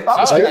No, it's good.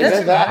 That's It's good.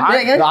 good. Yeah,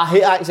 Yeah, good. No, I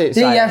hate accents.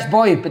 Say yes,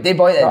 boy, but they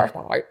boy then.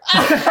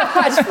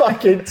 That's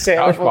fucking That's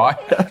terrible.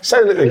 why.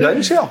 Sound like the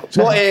Grinch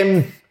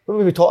here. What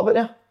were we talking about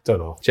there? Don't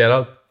know.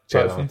 Gerrard.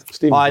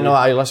 Steve. I know.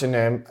 I listen.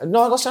 I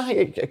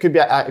think it could be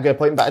a good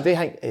point, but I do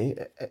think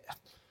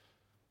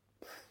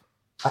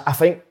I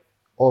think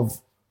of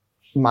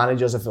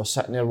managers if they're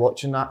sitting there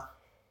watching that,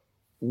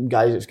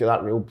 guys that's got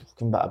that real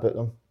fucking bit about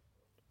them.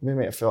 They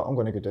might have felt I'm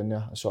going to go down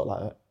there and sort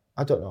like it.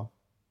 I don't know.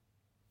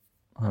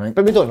 Alright.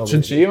 But we don't know.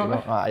 Shouldn't see him,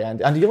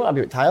 And you don't want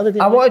to be tired of it.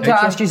 I wanted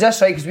to ask you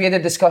this, right, because we had a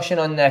discussion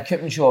on the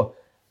Coopman show.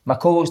 My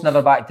co-host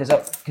never backed us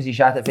up because he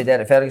shat it for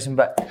Derek Ferguson,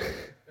 but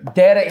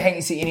Derek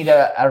thinks that you need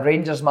a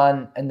Rangers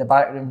man in the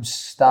backroom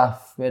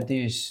staff. Where do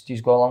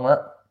you go along with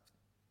that?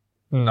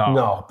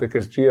 No,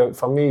 because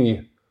for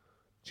me,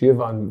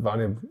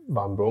 Giovanni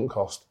Van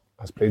Bronckhorst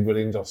has played with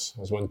Rangers,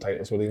 has won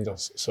titles with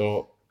Rangers.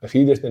 So if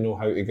he doesn't know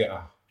how to get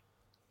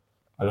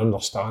an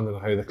understanding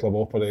of how the club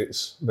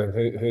operates, then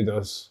who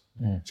does?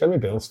 Jimmy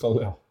Bell's still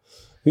there.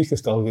 He can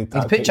still get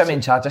tactics. You put Jimmy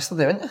in charge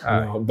yesterday, didn't you?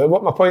 No, but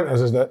what my point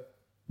is that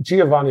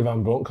Giovanni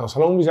Van Bronckhorst,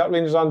 how long was that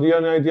Rangers under? Do you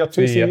have any idea?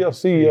 3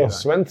 years? 3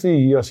 years. So in 3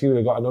 years, he would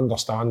have got an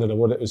understanding of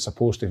what it was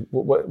supposed to,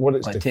 what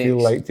it's to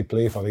feel like to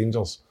play for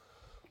Rangers,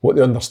 what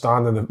the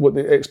understanding, what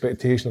the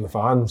expectation of the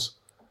fans.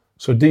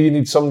 So do you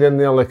need somebody in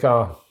there like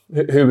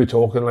who are we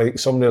talking, like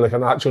somebody like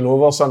an Nacho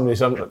Nova or somebody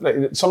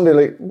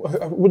like,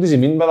 what does he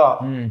mean by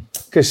that?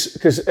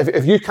 Because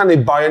if you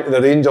can't buy into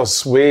the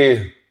Rangers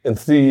way in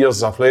 3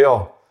 years as a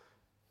player,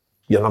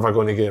 you're never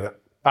going to get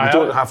it. You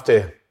don't have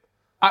to.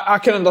 I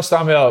can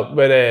understand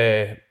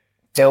where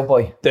Del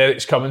Boy.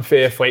 Derek's coming for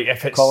if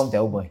it's Call him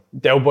Del Boy.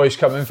 Del Boy's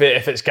coming for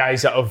if it's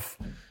guys that have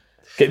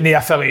got no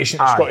affiliation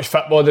to Scottish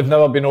football, they've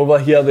never been over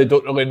here, they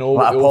don't really know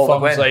what the old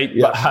firm's like.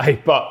 Yeah.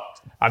 But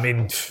I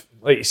mean,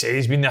 like you say,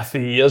 he's been there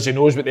 3 years, he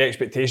knows what the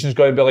expectation's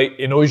going to be like,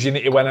 he knows you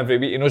need to win every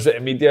week, he knows what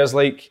the media is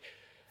like,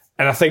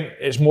 and I think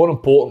it's more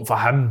important for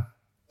him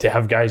to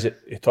have guys that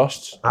he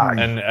trusts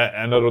and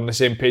are on the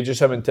same page as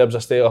him in terms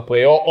of style of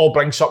play, or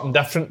bring something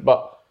different,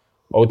 but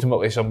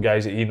ultimately some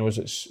guys that he knows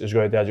is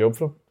going to do a job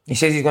for him. He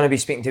says he's going to be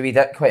speaking to Wee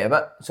Dick quite a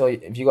bit, so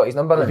have you got his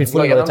number? Have you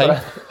got your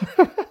number?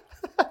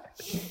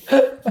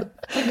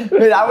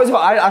 That was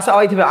what I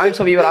liked about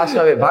Axel. We were asking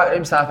about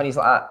backroom staff, and he's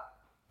like,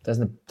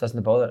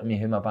 doesn't bother me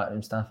who my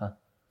backroom staff are.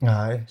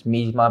 Aye. It's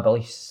me, my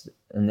beliefs,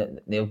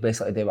 and they'll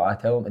basically do what I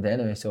tell them to do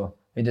anyway, so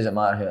it doesn't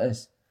matter who it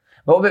is.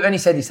 But what about when he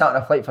said he sat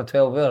on a flight for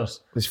 12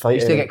 hours? He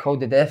used to get called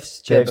the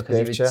death's chair because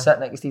he would sit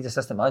next to his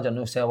assistant manager,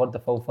 no say a word the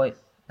full flight,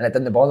 and it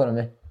didn't bother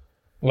me.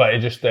 Like, he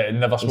just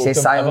never spoke to him. He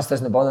says silence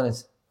doesn't bother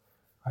us.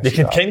 You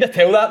can kind of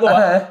tell that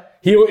though.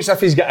 He looks as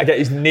if he's got to get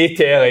his knee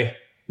telly.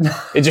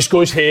 He just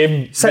goes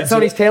home, sits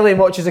on his telly and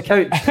watches the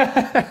couch.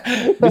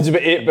 Reads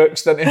about 8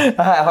 books, doesn't he?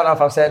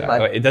 100%, man.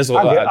 Like, he does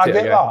look like that. I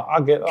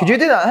get that. Could you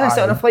do that?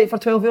 Sit on a flight for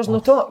 12 hours and no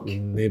talk?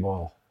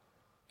 No,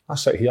 I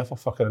sit here for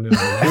fucking an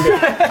hour.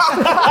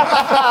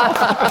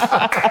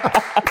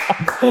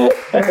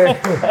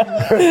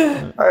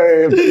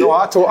 No,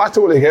 I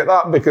totally get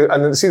that, because,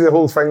 and see the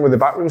whole thing with the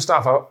backroom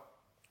staff,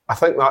 I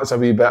think that's a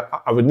wee bit,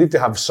 I would need to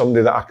have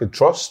somebody that I could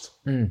trust,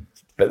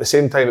 but at the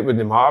same time it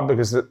wouldn't matter,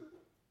 because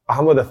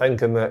I'm of the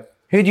thinking that...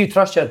 Who do you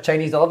trust, your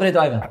Chinese delivery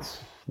driver?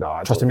 No,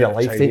 I trust him your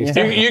life, didn't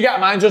you? You get a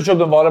manager's job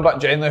tomorrow, but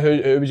generally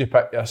who would you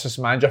pick your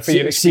assistant manager for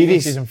your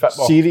experiences in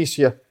football? Series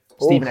here.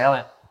 Stephen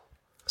Elliott.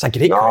 It's a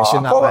great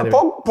question, that.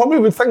 Probably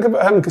would think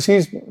about him, because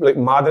he's like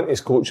mad into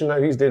his coaching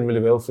now. He's doing really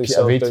well for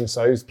himself down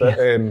south. But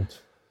I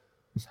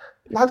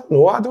don't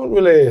know. I don't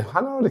really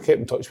keep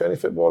in touch with any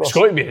footballers. It's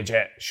got to be a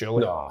Jet,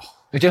 surely. No.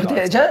 Would you have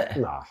a Jet?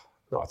 Nah,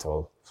 not at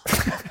all.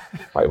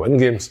 Might win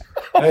games.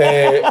 No,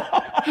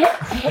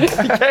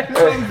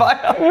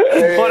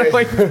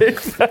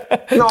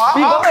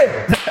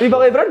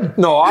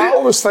 I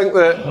always think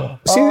that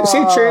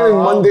see training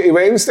Monday to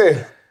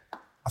Wednesday,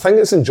 I think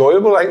it's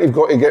enjoyable. I think you've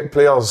got to get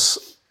players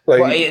like...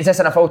 What, is this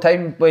on a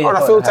full-time? On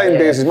a full-time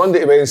basis, Monday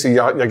to Wednesday,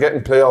 you're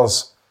getting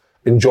players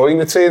enjoying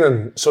the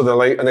training, so they're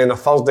like, and then a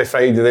Thursday,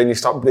 Friday, then you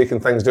start breaking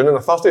things down. And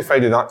a Thursday,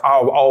 Friday, that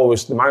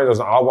the managers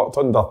that I worked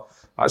under,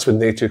 that's when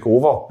they took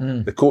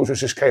over. The coach was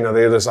just kind of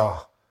there as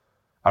a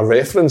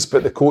reference,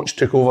 but the coach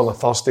took over on the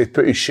Thursday,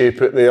 put his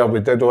shape out there, we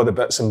did all the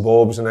bits and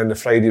bobs, and then the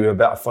Friday we had a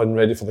bit of fun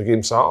ready for the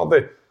game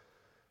Saturday.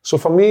 So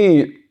for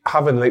me,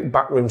 having like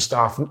backroom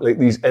staff, like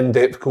these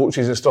in-depth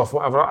coaches and stuff,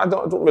 whatever, I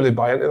don't really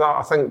buy into that.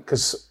 I think,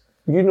 because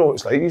you know what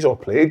it's like, you've all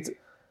played,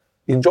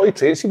 you enjoy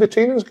training, see the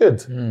training's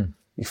good.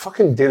 You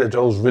fucking do the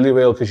drills really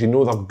well because you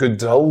know they're good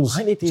drills.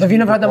 So have you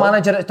never had a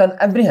manager that's done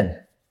everything?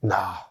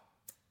 Nah.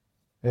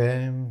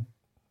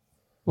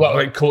 What,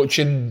 like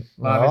coaching,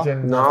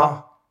 managing?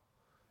 Nah.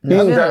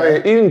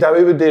 Ian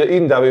Dowie would do it.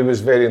 Ian Dowie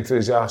was very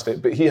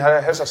enthusiastic, but his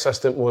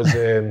assistant was...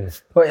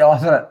 What are you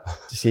laughing at?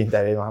 Just Ian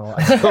Dowie, man.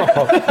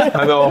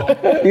 I know.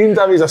 Ian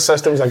Dowie's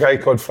assistant was a guy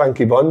called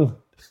Frankie Bunn.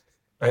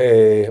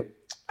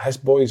 His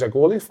boy's a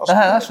goalie first.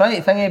 That's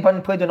right. Thingy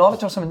Bunn played in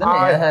Norwich or something,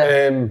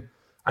 didn't he?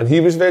 And he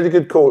was a very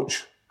good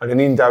coach. And then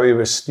Ian Dowie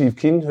was Steve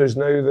Keane, who's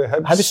now the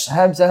Hibs.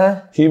 Hibs,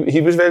 He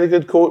was very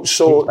good coach.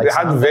 So they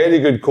had very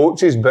good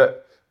coaches,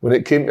 but when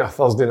it came to a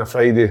Thursday and a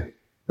Friday,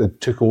 they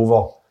took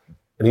over.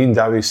 And Ian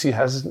Dowie, see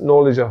his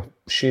knowledge of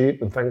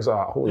shape and things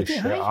like that. Holy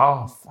shit!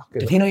 Fucking.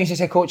 Did he know you used to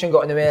say coaching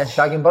got in the way of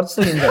shagging birds?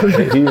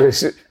 He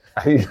was.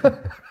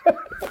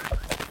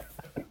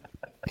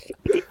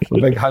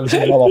 Big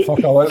handsome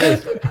motherfucker,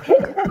 wasn't he?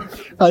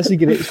 That's the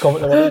greatest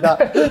comment I wanted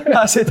that.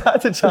 I said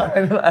that to chat.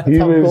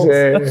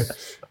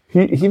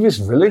 He was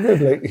really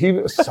good. Like he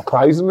was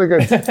surprisingly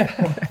good.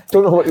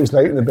 Don't know what he was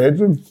like in the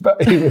bedroom,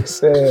 but he was.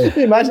 Can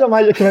you imagine a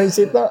manager coming out and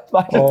said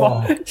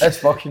that? This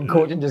fucking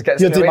coaching just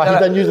gets. You're doing my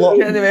head in, you lot.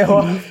 Get in the way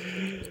home.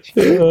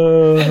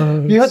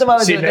 You had the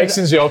manager. See,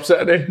 Nixon's the opposite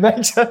today.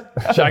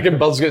 Shagging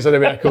birds gets in the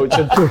way of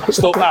coaching.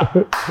 Stop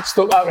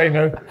that right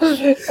now.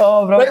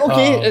 Oh, right,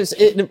 okay.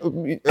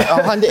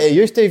 I'll hand it to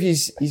you, Steve.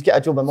 He's got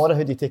a job tomorrow.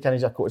 Who do you take in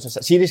as your coaching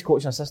assistant? Serious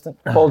coaching assistant?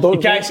 Paul,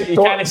 You can't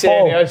say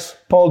any else.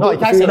 Paul, No, you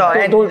can't say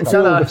no, don't it's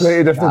feel not us.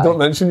 deflated if they don't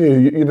mention you.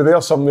 You're there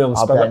somewhere in the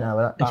I'll bet spirit. now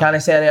with You it.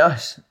 can't say any of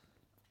us.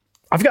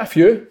 I've got a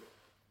few.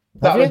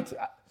 Have you?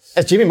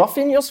 Is Jamie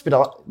Murphy in yours?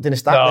 Didn't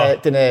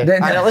start the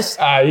analyst?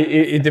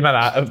 He did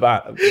my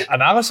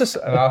analysis.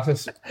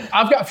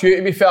 I've got a few,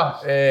 to be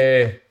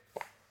fair.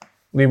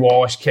 Lee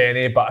Wallace,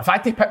 Kenny, but if I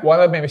had to pick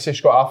one, I'd maybe say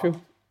Scott Arfield.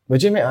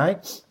 Would you, mate? Aye.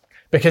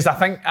 Because I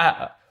think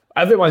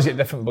everyone's got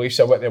different beliefs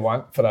of what they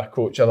want for a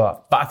coach or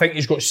that. But I think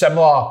he's got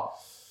similar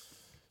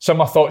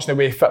thoughts in the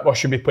way football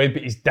should be played,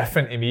 but he's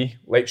different to me.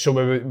 Like, so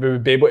we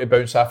would be able to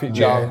bounce off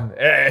each other.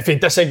 If he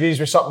disagrees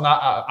with something that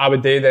I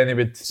would do, then he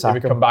would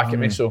come back at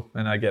me. So,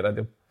 and I get rid of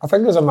him. I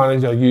think as a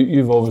manager,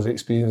 you've always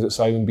experienced at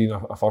Simon being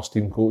a first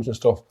team coach and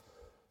stuff,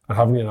 and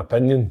having an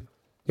opinion.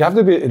 You have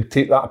to be able to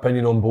take that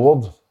opinion on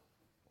board.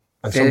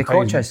 And the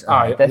coaches,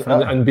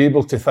 and be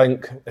able to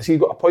think, has he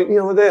got a point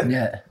here today?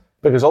 Yeah.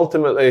 Because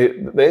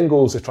ultimately, the end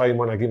goal is to try and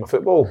win a game of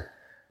football.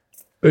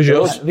 Who's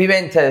yours? We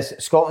went to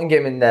Scotland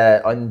game on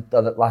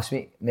the last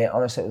week, mate.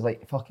 Honestly, it was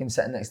like fucking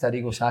sitting next to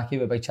Arrigo Sacchi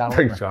with Big Charlie.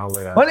 Big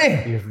Charlie, yeah. Wasn't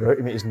he? He's right,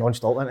 mate. He's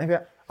non-stop interview.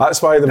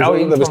 That's why there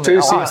was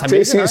two seats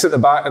amazing, at the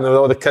back and there were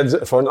all the kids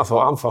at the front. I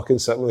thought, I'm fucking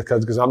sitting with the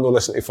kids because I'm not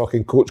listening to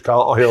fucking Coach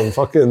Carter here and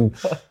fucking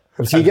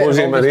he getting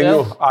Jose involved as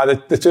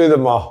Mourinho. The two of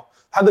them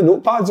had the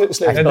notepads out,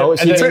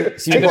 Slade.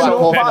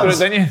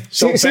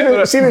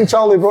 See when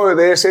Charlie brought out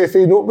the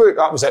SFA notebook,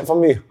 that was it for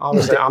me. I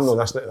was like, I'm not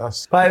listening to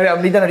this. By the way,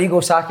 I'm reading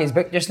Arrigo Sacchi's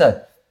book just now.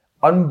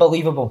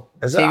 Unbelievable.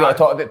 Is See, it? you want to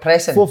talk about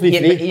pressing.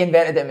 4-3-3. He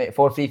invented it, mate.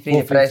 4-3-3,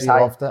 the press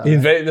high. He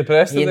invented the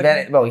press, He did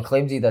invented, well, he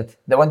claims he did.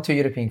 They won 2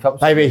 European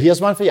Cups. By the way, here's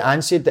one for you.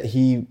 Anne said that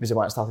he was the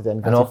one that started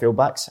doing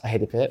fullbacks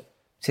ahead of Pep.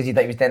 Says he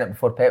was doing it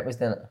before Pep was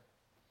doing it.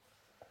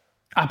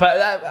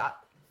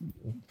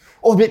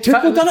 Oh, mate, Tuchel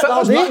done it that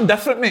Football's day. nothing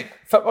different, mate.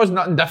 Football's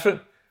nothing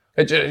different.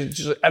 It's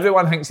just,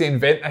 everyone thinks they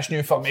invent this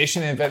new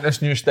formation, they invent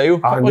this new style.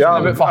 Football's been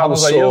about for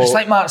hundreds of years. It's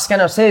like Mark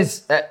Skinner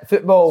says,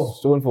 football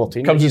Still in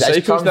 14. Comes in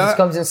cycles, doesn't it?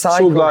 comes in cycles.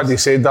 So glad you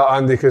said that,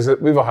 Andy, because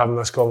we were having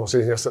this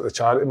conversation yesterday at the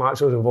charity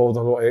match. I was involved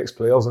in a lot of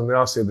ex-players and they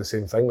all said the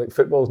same thing. Like,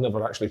 football's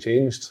never actually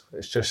changed.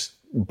 It's just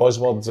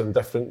buzzwords and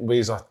different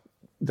ways of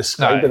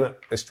describing it.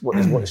 It's what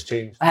has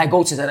changed.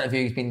 Golds's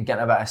interview, he's been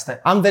getting a bit of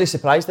stick. I'm very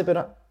surprised about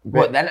it.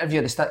 What, the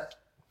interview, the stick?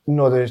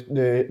 No,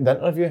 the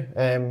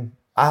interview.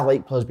 I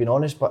like players being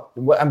honest, but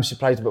what I'm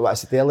surprised about what I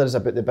said earlier is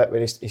about the bit where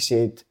he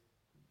said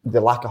the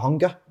lack of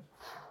hunger.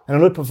 And I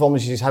know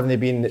performances haven't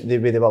been the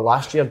way they were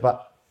last year,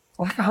 but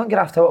Lack of hunger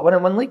after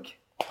winning one league?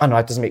 I know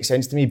it doesn't make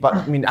sense to me. But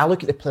I mean, I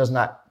look at the players in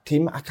that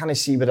team, I kind of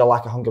see where the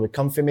lack of hunger would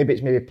come from. Maybe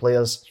it's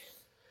players.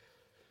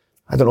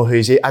 I don't know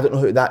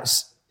who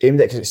that's aimed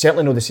at, because it's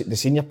certainly not the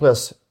senior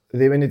players.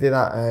 They when they do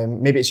that,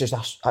 maybe it's just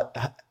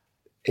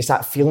it's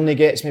that feeling he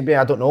gets. Maybe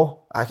I don't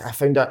know. I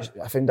found that.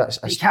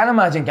 You can't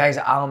imagine guys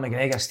like Alan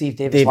McGregor, Steve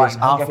Davis,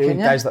 Arfield,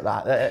 guys like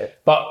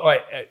that. But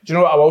like, do you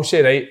know what I will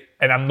say, right?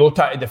 And I'm not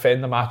trying to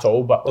defend them at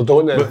all, but we've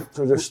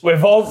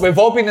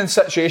all been in a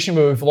situation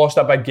where we've lost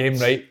a big game,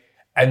 right?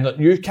 And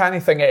you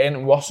can't think it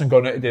anything worse than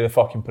going out to do the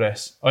fucking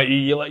press. Like,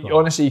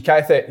 honestly, you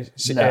can't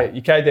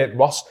do it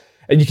worse.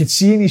 And you could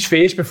see in his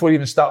face before he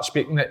even starts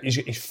speaking that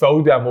he's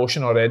filled with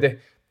emotion already.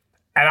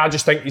 And I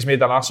just think he's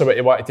made an answer what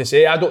he wanted to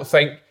say. I don't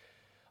think.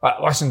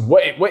 Listen,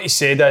 what he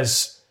said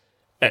is,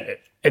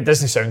 it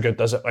doesn't sound good,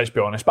 does it? Let's be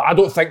honest. But I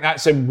don't think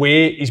that's the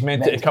way he's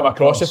meant it to come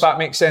across, if that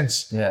makes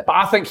sense. Yeah. But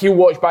I think he'll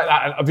watch back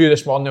that interview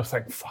this morning and he'll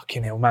think,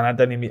 fucking hell, man, I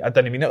didn't mean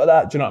it like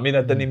that. Do you know what I mean?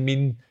 I didn't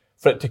mean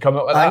for it to come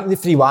out like that. I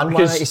think the 3-1 one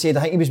that he said,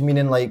 I think he was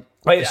meaning like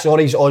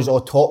sorry, he's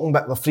all talking,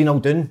 but we're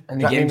 3-0 down.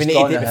 And the game's we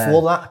need to do it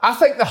before that. I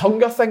think the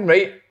hunger thing,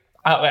 right?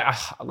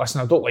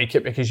 Listen, I don't like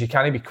it because you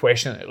can't be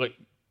questioning it. Like,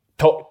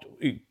 talk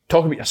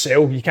about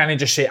yourself. You can't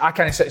just say, I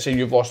can't sit and say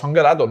you've lost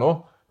hunger. I don't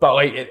know. But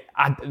like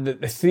the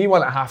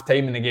 3-1 at half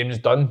time and the game's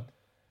done,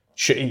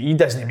 he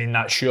doesn't mean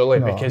that surely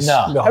because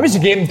how was the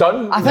game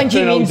done? I think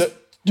he means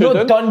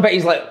not done, but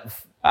he's like,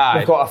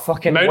 we've got a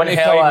fucking one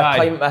hell of a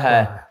time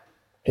ahead.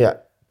 Yeah.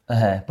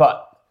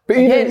 But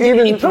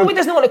even he probably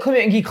doesn't want to come out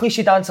and give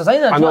cliched answers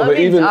either. I know, but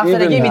even after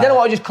the game, he didn't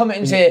want to just come out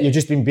and say you've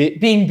just been beat.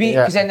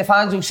 Because then the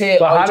fans will say,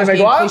 just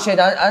giving cliched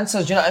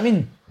answers. Do you know what I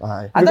mean?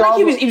 Aye. I don't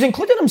think he was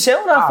including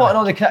himself. I thought in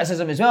all the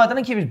criticism as well. I don't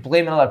think he was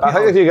blaming other people. I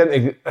think if you get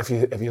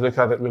into, if you look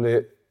at it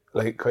really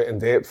like quite in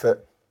depth,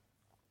 that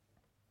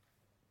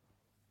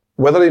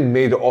whether he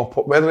made it up,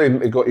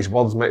 whether he got his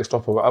words mixed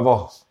up or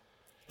whatever,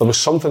 there was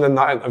something in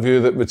that interview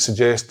that would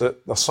suggest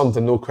that there's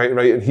something not quite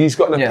right, and he's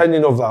got an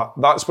opinion of that.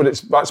 That's what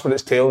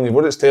it's telling you.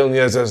 What it's telling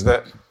you is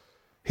that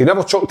he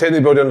never chucked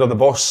anybody under the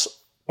bus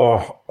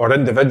or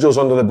individuals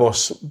under the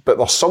bus, but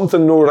there's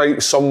something no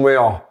right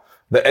somewhere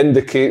that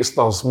indicates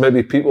there's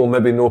maybe people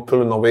maybe no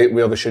pulling their weight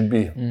where they should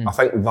be. I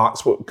think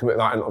that's what came out of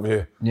that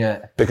interview.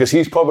 Yeah. Because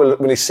he's probably,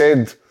 when he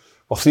said,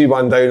 we're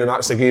 3-1 down and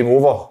that's the game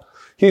over,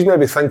 he's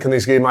maybe thinking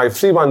this game, I've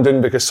 3-1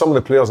 down because some of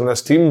the players in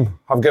this team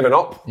have given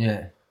up.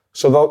 Yeah.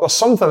 So there's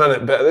something in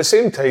it, but at the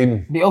same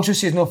time... But he also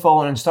says no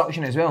following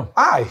instruction as well.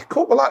 Aye,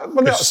 cool, but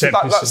that's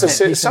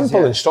the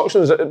simple yeah.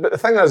 instructions. But the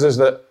thing is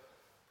that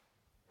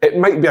it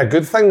might be a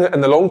good thing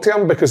in the long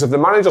term, because if the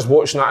manager's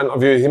watching that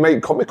interview, he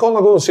might come to Connor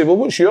and say, well,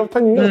 what's your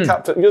opinion? You're the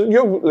captain,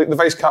 you're like the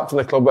vice captain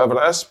of the club,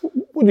 whatever it is.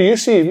 What do you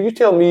see? You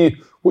tell me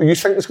what you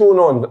think is going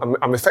on,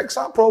 and we fix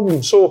that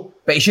problem. So,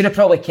 but he should have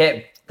probably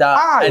kept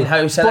that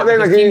in-house. But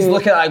then again, teams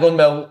looking at it going,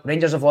 well,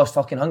 Rangers have lost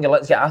fucking hunger,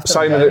 let's get after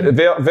Simon,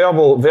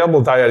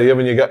 verbal diarrhea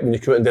when you come out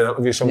and do an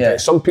interview sometimes. Yeah.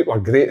 Some people are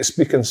great at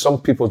speaking,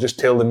 some people just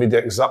tell the media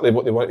exactly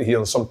what they want to hear,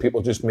 and some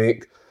people just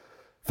make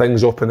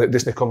things up and it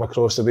doesn't come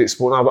across the way it's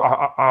spoken.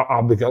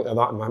 I'll be guilty of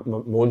that in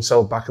my own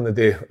self back in the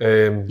day.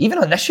 Even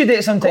on this show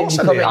date, sometimes you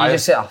come out and you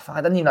just say,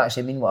 I didn't even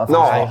actually mean what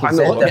I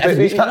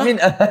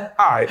said.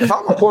 Aye, if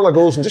I'm a corner of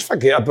goals and just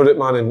forget about it,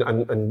 man,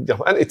 and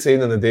you're into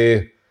training the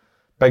day,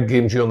 big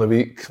game during the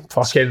week.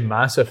 Fucking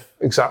massive.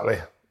 Exactly.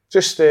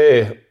 Just,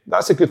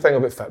 that's a good thing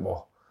about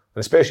football. And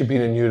especially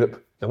being in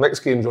Europe, your next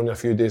game's only a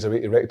few days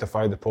away to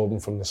rectify the problem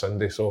from the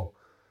Sunday. So,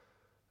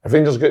 if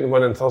Rangers get to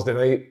win on Thursday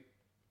night,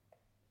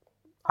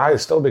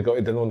 I'd still be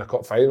gutted to know in the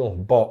cup final,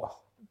 but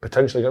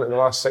potentially getting to the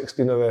last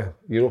 16 of the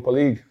Europa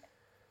League,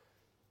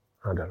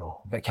 I don't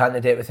know. But can they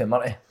do it without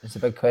Murray? It's a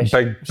big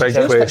question. Big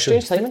question.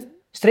 Strange timing.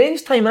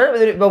 Strange timing,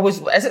 isn't it? Well,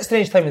 is it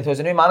strange timing? Was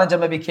a new manager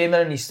maybe came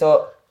in and he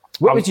thought...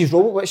 What was his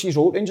role? What's his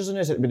role at Rangers in?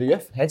 Is it with the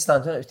youth? Headstand,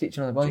 wasn't it? He was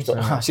teaching on the boys.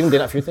 I've seen him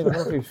doing it a few times. I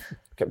don't know if he's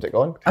kept it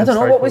going. I don't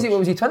know, what was he? What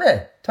was he,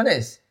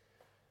 20s?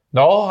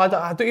 No,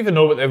 I don't even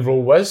know what the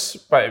role was,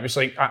 but it was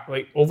like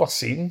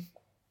overseeing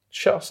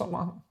shit or something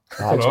like that.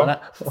 I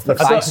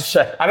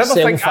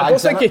don't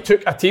think he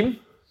took a team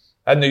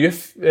in the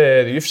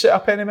youth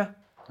setup anyway.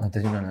 I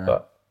didn't know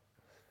that.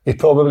 He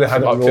probably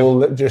had a role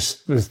that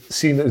just was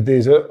seeing his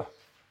days out.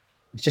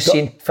 He's just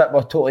seeing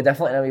football totally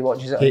differently now he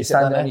watches it.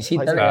 Standing on his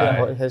head,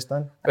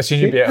 I've seen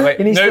you be like,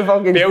 now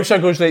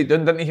Bielsa goes right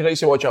down, didn't he? He likes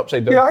to watch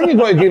upside down. Yeah, I think you've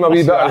got to give him a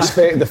wee bit of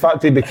respect, the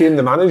fact he became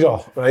the manager,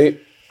 right?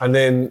 And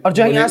then... Or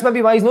do you think that's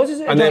maybe why his nose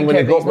is out? And then when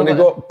he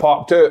got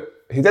parked out,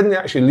 he didn't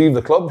actually leave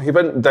the club. He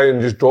went down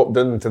and just dropped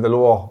down to the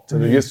lower, to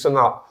the youths and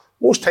that.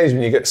 Most times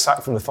when you get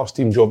sacked from the first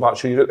team job,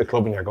 actually you're at the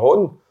club and you're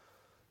gone.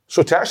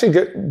 So to actually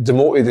get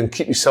demoted and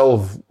keep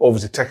yourself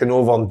obviously ticking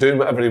over and doing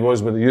whatever he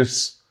was with the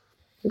youths,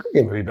 you've got to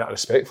give him a wee bit of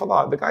respect for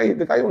that.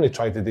 The guy only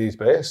tried to do his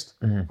best.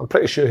 I'm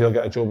pretty sure he'll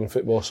get a job in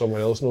football somewhere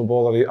else, no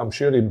bother. I'm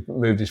sure he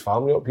moved his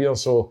family up here,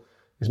 so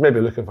he's maybe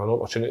looking for an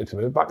opportunity to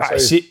move back.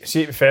 See,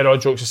 fair odd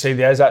jokes aside,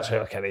 he is actually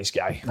like a nice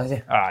guy. Is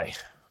he? Aye.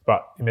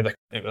 But he made with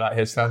that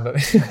headstand,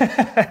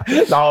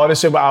 didn't he? No,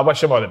 honestly, but I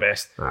wish him all the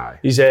best. Aye.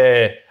 He's,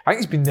 I think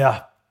he's been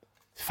there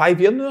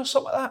 5 years now or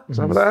something like that. Is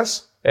that what it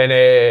is? And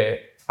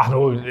I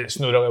know it's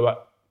not really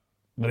what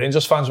the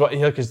Rangers fans want to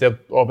hear because they're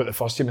all about the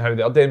first team and how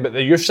they're doing, but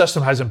the youth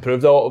system has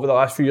improved a lot over the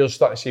last few years.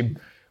 Starting to see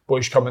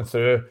boys coming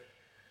through.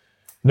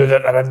 Now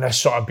that they're in this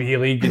sort of B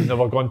League and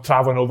they're going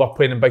travelling over,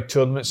 playing in big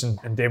tournaments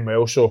and doing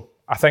well. So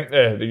I think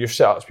the youth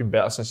setup's been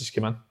better since he's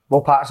come in.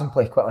 Will Patterson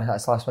play quickly?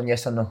 That's the last one,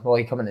 yes or no? Will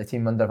he come into the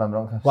team under Van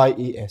Bronckhorst?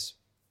 YES.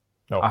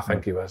 No, I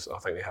think he was. I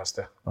think he has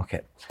to.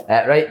 Okay.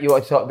 Right, you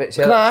want to talk about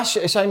Celtic? Can I ask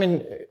you,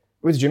 Simon,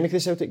 what did you make of the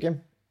Celtic game?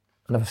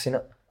 I've never seen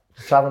it.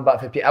 Travelling back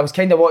for I was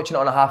kind of watching it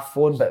on a half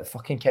phone, but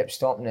fucking kept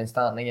stopping and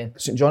starting again.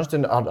 St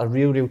Johnstone are a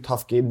real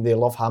tough game. They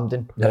love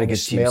Hampden. They're They a good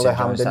team, smell St of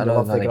Hampden. Johnstone. They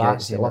love the They're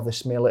grass. good, They love the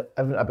smell of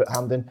everything about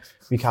Hampden.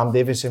 We Cam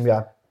Davison, we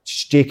are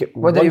Jake it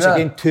What did once he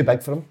again too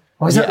big for him.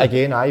 Was Yet it?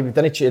 again, we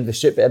didn't change the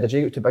suit, but the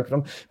Jake too big for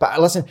him. But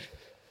listen,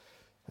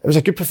 it was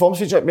a good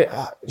performance.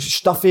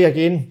 Stuffy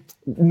again.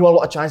 Not a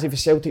lot of chances for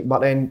Celtic, but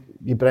then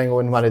you bring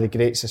on one of the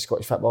greats of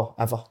Scottish football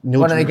ever.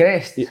 One of the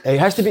greats? He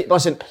has to be.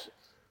 Listen,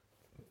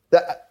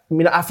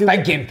 I feel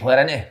big game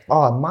player, isn't he?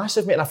 Oh,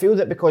 massive, mate. And I feel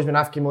that because when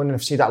I've come on and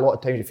I've said that a lot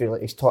of times, you feel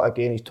like he's taught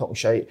again, he's talking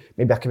shite.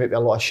 Maybe I come out with a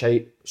lot of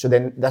shite. So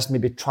then this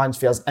maybe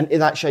transfers into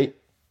that shite.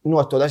 No,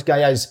 at all. This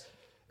guy is...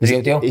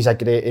 Real deal. He's a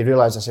great... He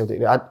realised a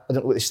Celtic. I don't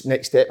know what the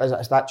next step is.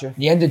 A statue?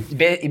 He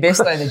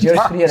basically ended Jewish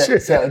career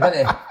at Celtic,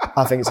 didn't he?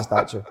 I think it's a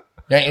statue. You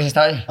think it's a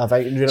statue? I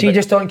think... See,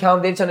 just on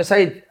Callum Davis on the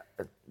side,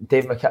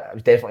 Dave McKay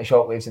was definitely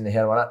shockwaves in the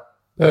hair, wasn't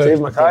it? Dave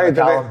Mackay,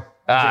 did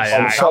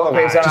he?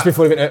 Shockwaves, Just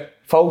before we went out.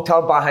 full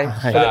tub behind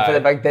for the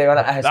big day,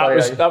 wasn't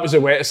it? That was the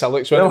wettest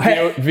Alex went.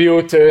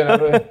 VO2 and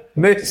everything.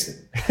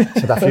 Moose.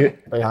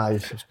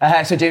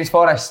 So James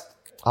Forrest.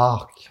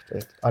 Oh,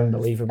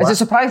 unbelievable. Has it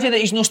surprised you that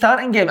he's no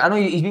starting game? I know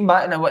he's been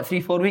back in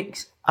 3-4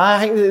 weeks. I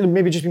think they've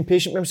maybe just been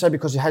patient with him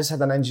because he has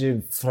had an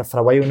injury for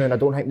a while now, and I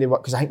don't think they were,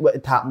 because I think what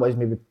had happened was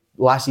maybe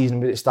last season,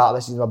 maybe at the start of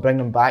this season, we're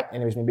bringing him back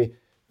and he was maybe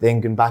then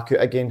going back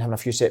out again, having a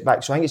few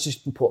setbacks. So I think it's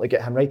just important to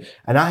get him right.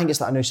 And I think it's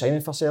like a new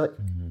signing for Celtic.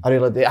 I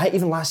really do. I think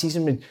even last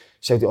season when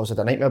Celtic also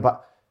had a nightmare,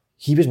 but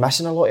he was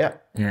missing a lot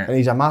yet. Yeah. And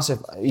he's a massive,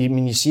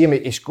 you see him,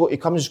 he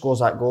comes and scores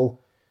that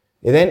goal.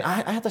 And then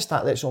I had a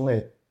stat that's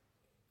only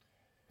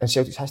in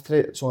Celtic's history,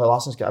 it's only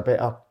Larsson's got a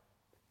better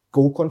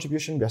goal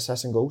contribution with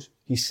assists and goals.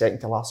 He's second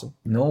to Larsson.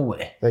 No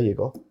way. There you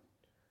go.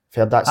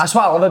 Fair, that's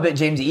what I love about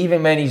James.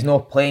 Even when he's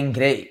not playing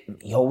great,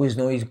 you always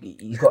know he's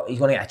going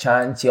to get a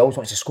chance. He always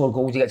wants to score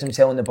goals. He gets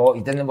himself in the box.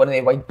 He doesn't one of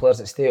the wide players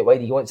that stay out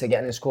wide. He wants to get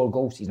in and score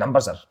goals. His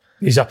numbers are.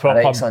 He's a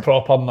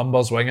proper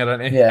numbers winger,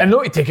 isn't he? Yeah. And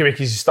not to take away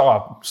because he's still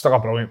a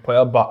brilliant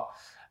player, but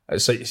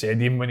it's like you said,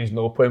 even when he's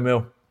not playing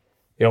well,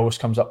 he always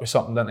comes up with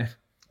something, doesn't he?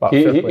 But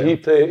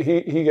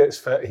he gets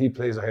fit. He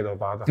plays ahead of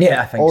Abada.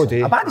 Yeah, I think all so.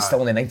 day. Abada's still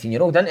only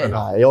 19-year-old, isn't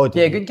he? all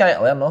day. Yeah, good guy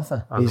to learn off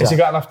of. Has he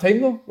got enough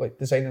time though, like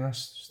designing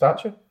this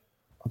statue?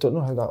 I don't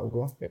know how that will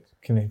go.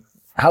 Can he?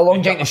 How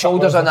long do you think the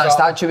shoulders on that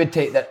statue would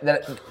take?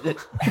 The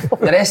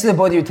rest of the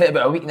body would take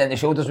about a week, and then the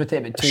shoulders would take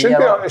about 2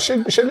 years.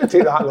 It shouldn't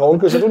take that long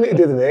because I don't need to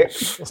do the neck.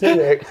 It's no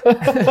neck.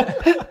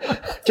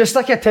 Just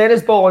like a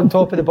tennis ball on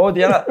top of the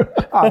body, innit?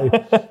 Aye.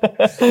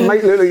 He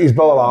might look like he's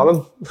Bill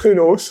Allen. Who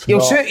knows?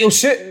 He'll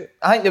suit.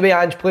 I think the way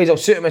Ange plays, he'll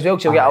suit him as well.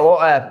 Because he'll get a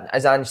lot of,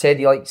 as Ange said,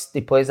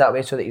 he plays that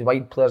way so that his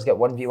wide players get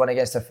 1v1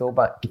 against a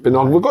fullback. But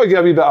no, we've got to give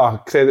a wee bit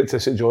of credit to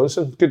St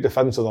Johnstone. Good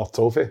defence of their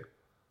trophy.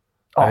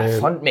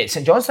 Fun, mate.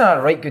 St Johnstone are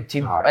a right good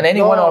team. In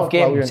any one-off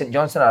game, St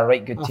Johnstone are a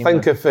right good team.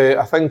 I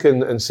think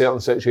in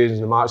certain situations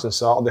in the match on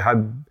Saturday,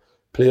 had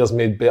players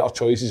made better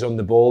choices on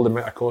the ball, they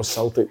might have caused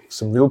Celtic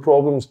some real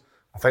problems.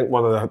 I think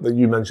one of that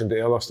you mentioned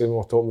it earlier, Stephen, we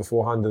were talking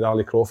beforehand, did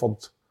Ali Crawford.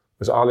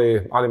 Was it Ali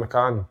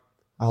McCann?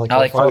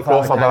 Ali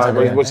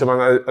Crawford was the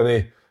man,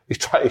 and he's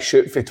trying to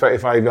shoot for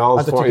 25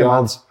 yards, 40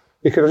 yards.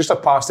 He could have just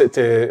have passed it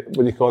to, what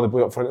do you call the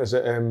boy up front? Is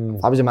it? I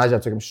was imagining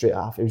I took him straight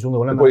off. He was only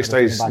one of them. The boy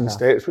stays in the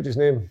States, what's his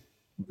name?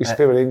 He's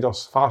to with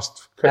Rangers,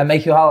 fast.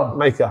 Michael Hallam.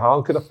 Michael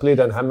Hallam could have played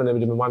in him and it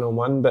would have been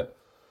 1-on-1, but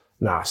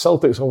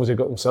Celtic's obviously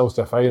got themselves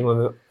to a final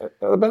and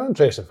it'll be an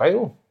interesting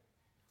final.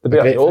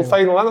 They'll be the old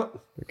final, isn't it?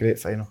 A great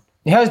final.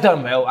 He has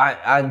done well,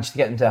 and to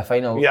get into a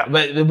final. Yeah.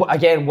 But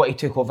again, what he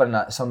took over in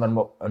that summer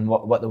and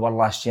what they were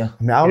last year.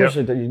 I mean,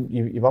 obviously,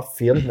 you were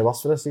fearing the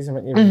worst for this season,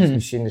 weren't you?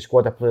 You've seen the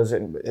squad of players,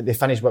 they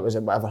finished,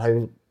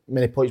 how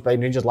many points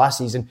behind Rangers last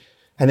season.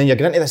 And then you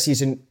get into this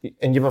season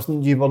and you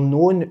were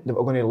knowing that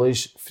we're going to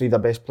lose 3 of their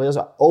best players,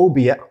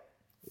 albeit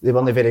they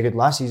weren't very good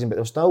last season, but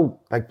they're still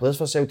big players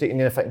for Celtic. And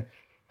you're thinking,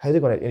 how are they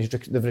going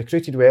to? They've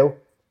recruited well,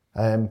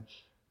 and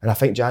I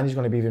think January's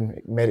going to be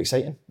even more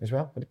exciting as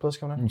well with the players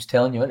coming in. I'm just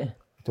telling you, isn't he?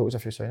 I thought it was a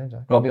few signings.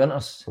 Robbie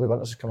Winters. Robbie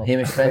Winters has come up.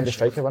 Hamish French. The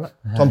striker, wasn't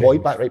it? Tom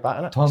Boyd right back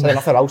in it. Tom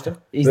enough for Ralston.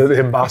 He's the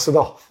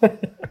ambassador.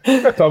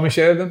 Tommy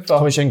Sheridan.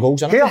 Tommy Sheridan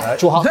goals, isn't it?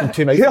 Joe Hart from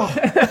 2 minutes.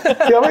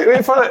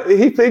 Wait for it.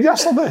 He played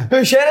yesterday.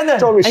 Who's Sheridan?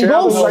 Tommy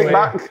Sheridan, right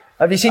back.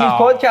 Have you seen his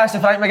podcast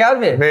of Frank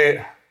McGarvey? Mate,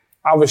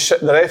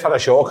 the ref had a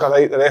shocker,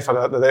 right?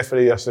 The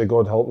referee yesterday,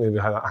 God help me,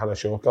 had a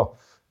shocker.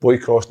 Boy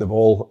crossed the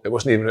ball. It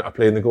wasn't even out of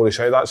play in the goalie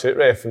side. That's it,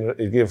 ref. And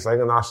he gave a thing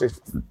and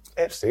asked,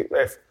 F sake,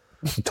 ref.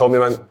 Tommy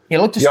went, you're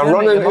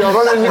running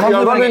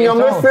your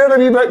mouth there a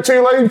wee bit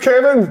too loud,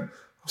 Kevin.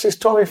 I says,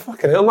 Tommy,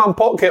 fucking hell, man,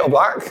 pot kettle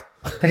black.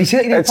 Did he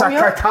say it? It's a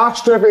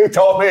catastrophe,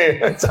 Tommy.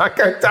 It's a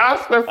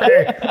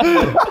catastrophe.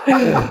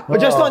 But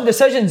just on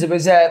decisions, it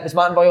was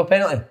Martin Boyle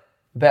penalty.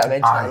 Better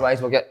mention it, otherwise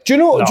we'll get. Do you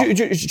know? No. Do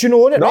you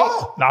know on it?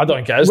 No, I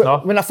don't think it is.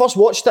 When I first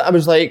watched it, I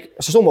was like,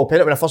 it's a Stonewall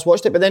penalty when I first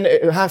watched it. But then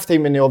at half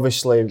time, when they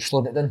obviously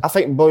slowed it down, I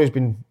think Boyle's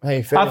been.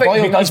 I think he's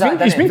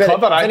been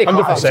clever, right?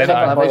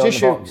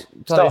 100%.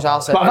 But if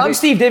I'm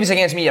Steve Davis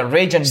against me, you're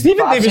raging.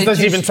 Stephen Davis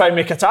doesn't even try and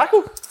make a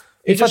tackle.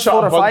 He just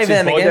 4 or 5 of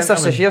them against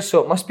us this year,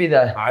 so it must be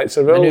the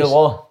new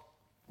law.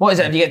 What is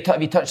it?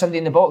 Have you touched somebody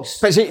in the box?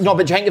 But do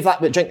you think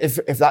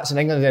if that's in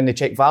England and they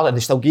check VAR, are they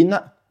still getting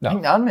that? No. I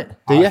think they are, mate.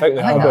 Do you? I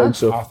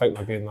think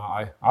they're getting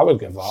that. I would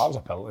give that as a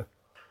penalty.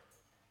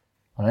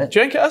 Alright. Do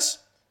you think it is?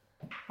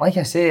 Like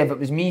I say, if it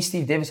was me,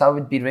 Steve Davis, I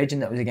would be raging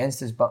that it was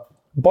against us, but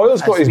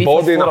Boyle's got his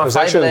body in a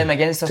position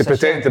to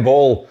protect the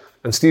ball,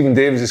 and Stephen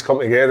Davis has come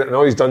together, and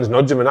all he's done is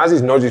nudge him, and as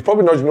he's nudged, he's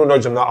probably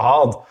nudged him that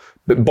hard,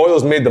 but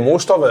Boyle's made the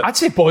most of it. I'd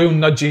say Boyle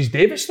nudges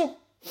Davis though.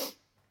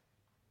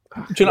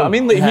 Do you know what I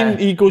mean? Like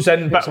he goes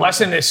in, but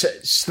listen,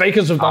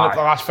 strikers have done it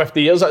for the last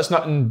 50 years. That's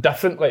nothing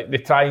different. Like they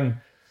try and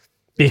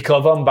be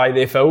clever and buy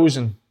their fouls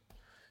and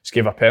just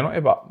give a penalty.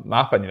 But in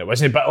my opinion, it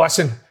wasn't. But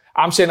listen,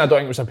 I'm saying I don't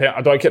think it was a penalty.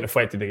 I don't think it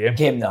reflected the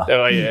game.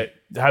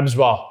 Hibs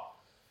were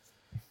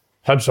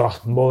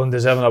more than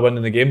deserving of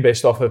winning the game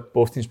based off of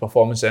both teams'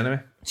 performance anyway.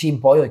 Seeing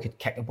Boyle could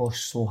kick the ball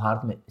so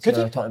hard, mate. Could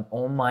he?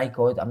 Oh my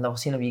God, I've never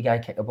seen a wee guy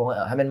kick the ball.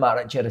 Him and Matt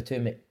Ritchie are the two,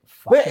 mate.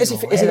 Wait,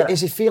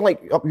 is he feel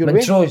like up your way?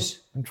 Montrose.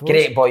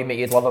 Great boy, mate,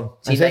 you'd love him.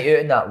 See night out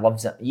and that,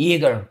 loves it.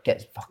 Jaeger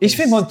gets fucking... He's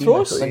from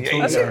Montrose?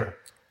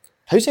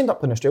 How's he end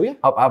up in Australia?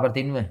 Up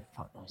Aberdeen with.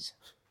 Fuck knows.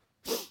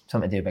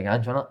 Something to do with Big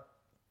Ange, wasn't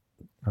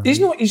it?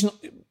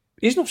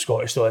 He's not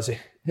Scottish though, is he?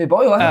 Who,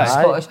 Boyle?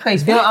 Scottish.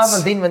 He's been at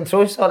Aberdeen,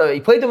 Montrose.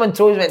 He played in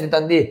Montrose, went to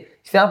Dundee.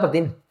 He's from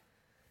Aberdeen.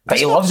 But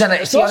he loves it.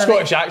 It's not a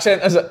Scottish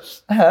accent, is it?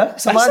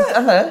 It's a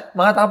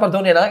mad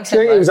Aberdonian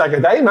accent. Do you think he was like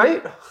a day,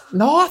 mate?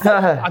 No,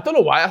 I don't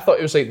know why. I thought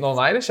he was like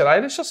non-Irish or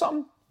Irish or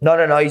something.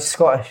 No, he's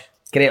Scottish.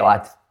 Great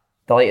lad.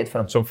 Delighted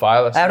for him. Some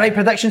fire. Right,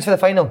 predictions for the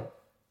final.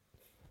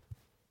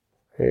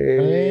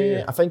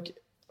 I think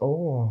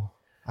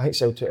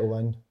Celtic will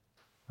win.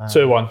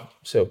 2-1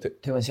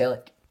 Celtic. 2-1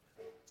 Celtic.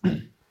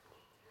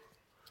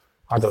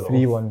 I don't know.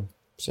 3-1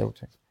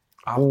 Celtic.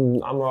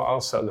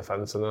 I'll sit on the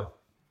fence in there.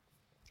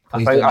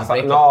 Please I don't think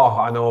break no,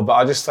 I know, but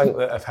I just think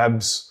that if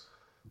Hibs,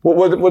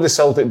 what did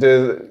Celtic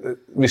do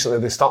recently?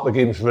 They start the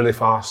games really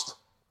fast,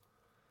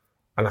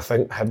 and I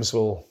think Hibs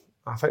will.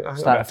 I think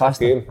Start it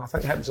faster. game. I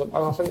think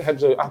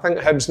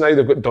Hibs now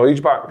they've got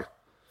Doige back.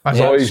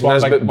 Doige, one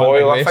Nisbet, big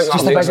Boyle. I race. think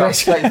Just that a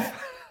makes big it. race.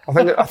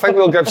 I think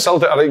they'll give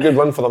Celtic a right good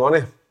run for the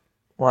money.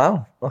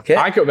 Wow. Okay.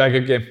 I think it'll be a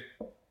good game.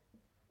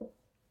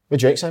 What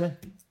do you think, Simon?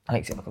 I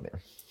think Celtic will beat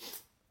them.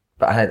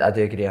 But I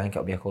do agree, I think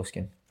it'll be a close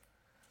game.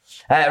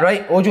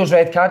 Right, Ojo's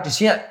red card, do you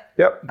see it?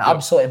 Yep.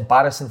 Absolutely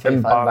embarrassing for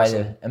the fan, by the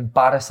Embarrassing. way.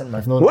 Embarrassing,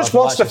 man. What's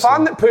worse, the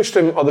fan that pushed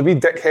him or the wee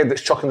dickhead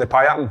that's chucking the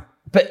pie at him?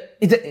 But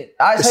he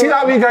See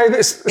that wee guy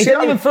that's... He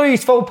didn't even throw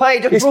his full pie,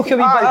 he just broke a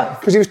wee bat.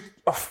 Because he was...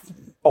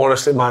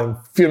 honestly, man,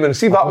 fuming.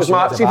 See, that's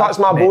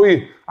my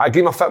boy. I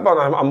gave him a football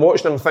and I'm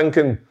watching him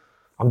thinking,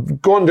 I'm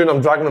dragging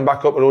him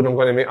back up the road, I'm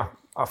going to make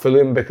a fool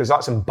of him because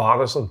that's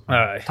embarrassing.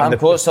 Tam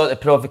Coates thought the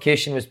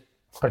provocation was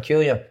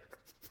peculiar.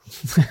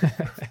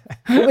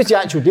 What was the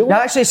actual deal? He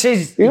actually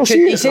says... You don't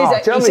see it?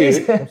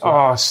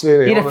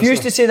 He He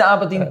refused to say the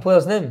Aberdeen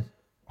player's name.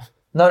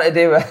 Not to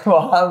do with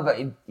what happened, but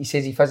he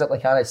says he physically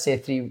can't say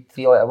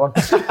three-letter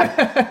words.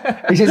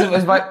 He says it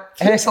was Van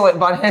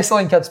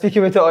Hesselen could speak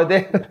about it all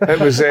day. It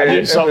was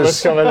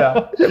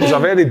a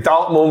very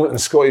dark moment in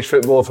Scottish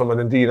football from an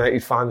Dundee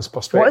United fan's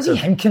perspective. What is he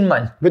thinking,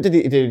 man? What did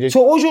he do?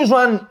 So Ojo's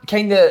ran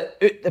kind of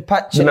out the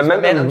pitch and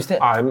momentum,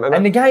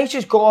 and the guy's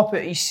just got up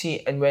out his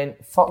seat and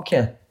went, fuck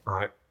you.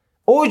 Aye.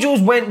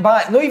 Ojo's went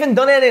back, not even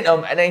done anything to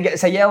him, and then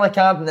gets a yellow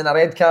card and then a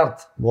red card.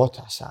 What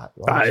a sack.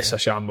 It's a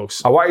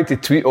shambles. I wanted to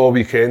tweet all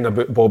weekend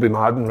about Bobby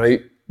Madden,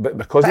 right? But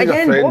because he's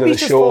again, a friend Bobby's of the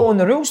just show... following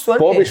the rules, though,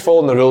 isn't Bobby's he?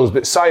 following the rules,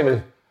 but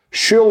Simon,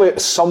 surely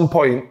at some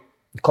point,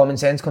 Common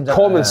sense comes out.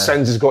 common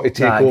sense has got to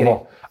take I agree.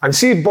 over. And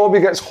see if Bobby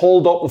gets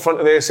hauled up in front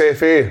of the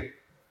SFA.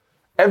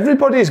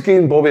 Everybody's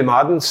getting Bobby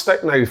Madden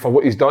stick now for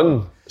what he's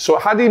done. So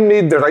had he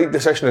made the right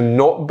decision and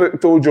not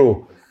booked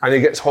Ojo, and he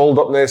gets hauled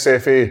up in the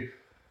SFA,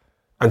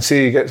 and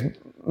say he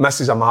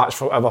misses a match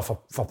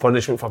for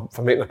punishment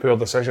for making a poor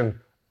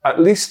decision, at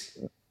least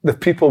the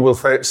people will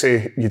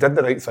say, you did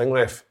the right thing,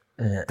 ref.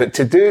 Yeah. But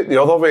to do it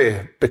the other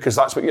way, because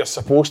that's what you're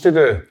supposed to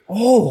do.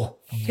 Oh,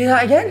 do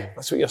that again?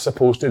 That's what you're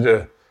supposed to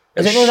do.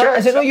 Is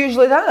it not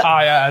usually that?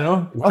 Yeah, I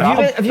know.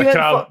 Have you been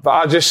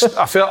But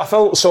I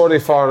felt sorry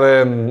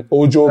for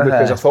Ojo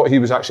because I thought he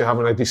was actually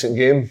having a decent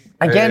game.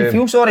 Again,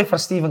 feel sorry for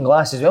Stephen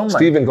Glass as well, man.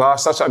 Stephen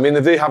Glass, that's what I mean.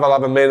 If they have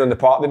 11 men on the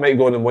park, they might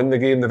go on and win the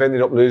game. They've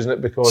ended up losing it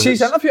because... See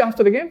his interview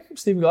after the game,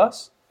 Stephen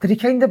Glass. Did he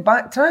kind of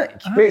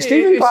backtrack? Mate,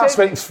 Stephen Glass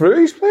went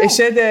through his play. He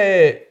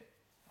said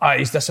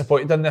he's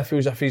disappointed in it,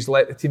 feels if he's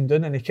let the team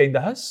down, and he kind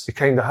of has. He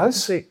kind of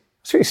has.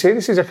 That's what he said.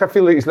 He says, I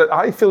feel like he's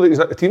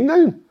let the team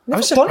down.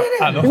 Never done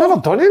anything. He's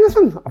never done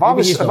anything.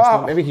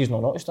 Maybe he's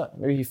not noticed it.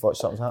 Maybe he thought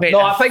something happened.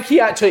 No, I think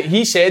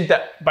he said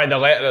that by the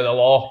letter of the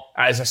law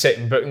as a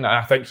second booking, and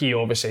I think he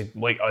obviously,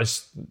 like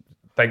us,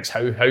 thinks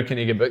how can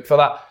he get booked for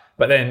that?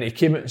 But then he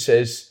came out and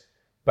says,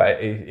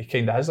 but he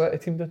kind of has let the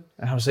team down.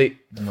 And I was like,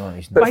 no,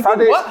 he's not.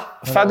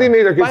 But Faddy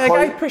made a good point.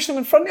 By a guy pushed him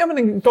in front of him and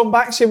then gone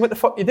back saying, what the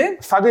fuck you doing?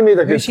 Faddy made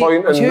a good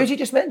point. Who did you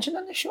just mention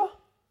on the show?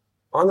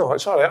 Oh no,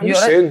 it's alright. I'm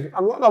just saying.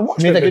 I'm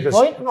watching made it a good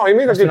point? No, he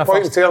made a good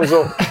point in terms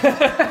of...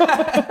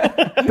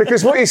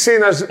 because what he's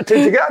saying is,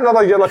 to get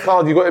another yellow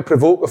card, you've got to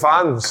provoke the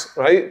fans,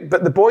 right?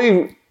 But the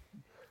boy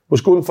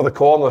was going for the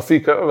corner, free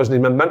kick, and his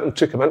momentum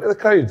took him into the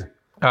crowd.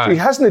 So he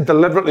hasn't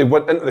deliberately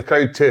went into the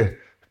crowd to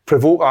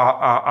provoke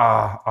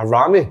a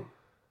Rami.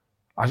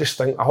 I just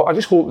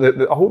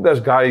hope this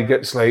guy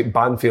gets like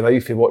banned for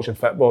life for watching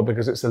football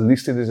because it's the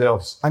least he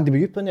deserves. Andy, were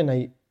you playing the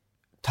night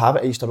Tav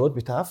at Easter Road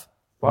with Tav?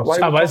 Why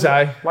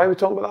are we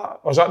talking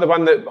about that? Was that the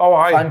one that...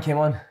 Fan came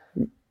on.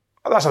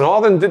 That's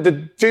another.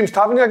 Did James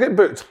Tavernier get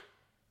booked?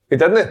 He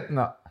didn't.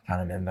 No, I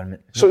can't remember.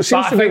 So it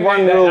seems to be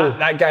one rule.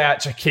 That guy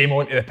actually came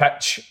onto the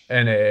pitch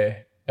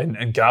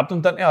and grabbed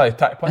him, didn't he?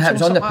 Like, it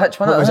was on the pitch,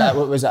 wasn't it?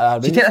 What was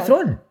it? Did he take a throw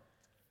in?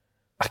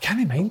 I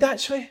can't mind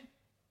actually.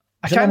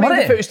 I can't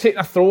remember if it was taking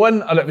a throw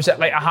in or it was at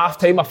like a half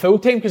time or full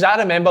time because I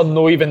remember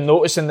not even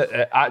noticing that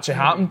it actually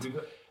happened.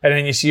 And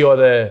then you see all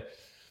the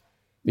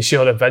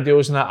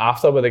videos and that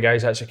after where the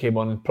guys actually came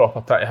on and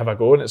proper tried to have a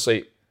go, and it's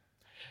like,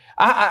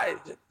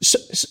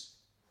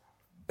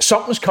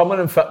 something's coming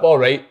in football,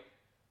 right?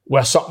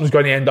 Where something's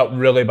going to end up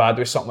really bad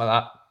with something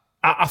like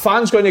that. A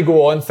fan's going to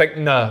go on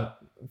thinking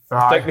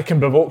think they can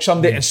provoke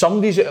somebody, and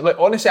somebody's like,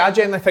 honestly, I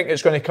genuinely think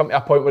it's going to come to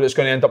a point where it's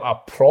going to end up a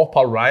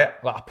proper riot,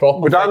 like a proper.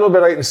 Would I not be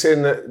right in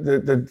saying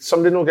that did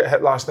somebody not get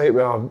hit last night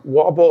with a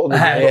water bottle?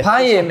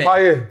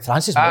 Paille.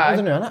 Francis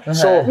Morgan, isn't it?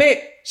 So,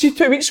 mate, see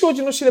 2 weeks ago, did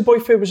you not see the boy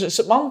who was at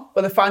St Mirren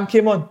where the fan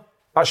came on?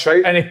 That's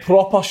right. And he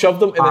proper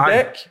shoved him to the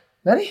deck.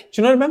 Did he? Do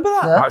you not remember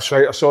that? That's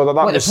right. I saw that.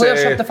 What, the player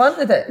shoved the fan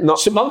to the deck? No,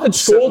 St Mirren had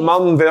scored. St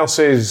Mirren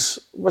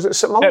versus... Was it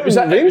St Mirren It was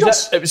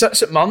Rangers? it was at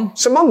St Mirren.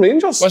 St Mirren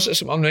Rangers. Was it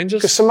St Mirren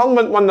Rangers? Because St Mirren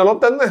went 1-0 up,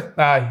 didn't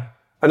they? Aye.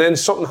 and then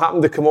something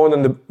happened to come on,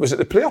 and was it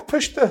the player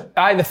pushed the?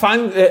 Aye, the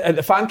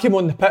fan came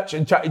on the pitch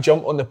and tried to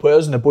jump on the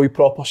players, and the boy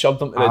proper shoved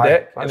them to the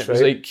deck. And it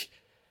was like,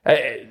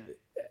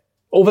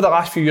 over the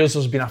last few years,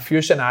 there's been a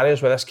few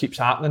scenarios where this keeps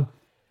happening,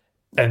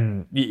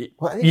 and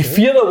you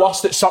fear the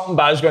worst that something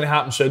bad is going to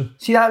happen soon.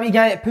 See that wee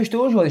guy that pushed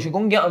Ozil? They should go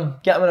and get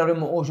him in a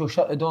room with Ozil,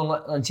 shut the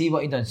door and see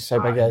what he does. How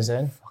big is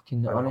then?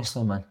 Fucking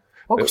honestly, man.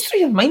 What goes through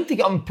your mind to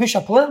get him and push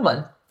a player,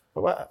 man?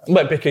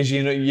 But because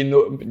you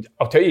know,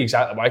 I'll tell you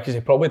exactly why. Because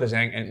he probably doesn't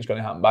think anything's going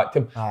to happen back to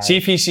him. See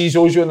if he sees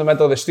Ozil in the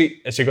middle of the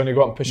street, is he going to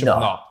go out and push him?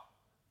 No,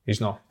 he's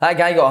not. That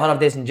guy got 100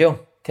 days in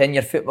jail.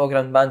 10-year football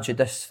ground ban should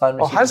this fan.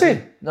 Oh, has he?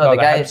 No, the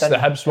guy. The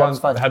Hibs one.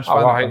 The Hibs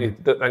one. I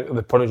think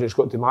the punishment's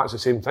got to match the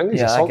same thing.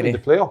 He's assaulted the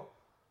player.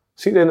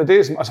 See, at the end of the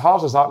day, as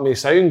hard as that may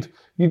sound,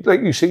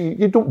 like you say,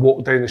 you don't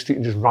walk down the street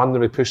and just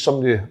randomly push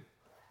somebody in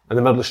the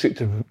middle of the street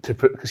to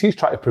put, because he's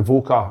trying to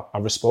provoke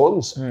a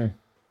response. And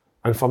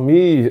for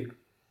me,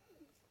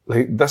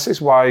 like, this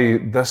is why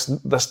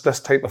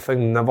this type of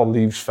thing never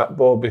leaves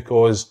football,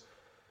 because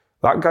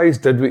that guy's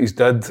did what he's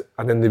did,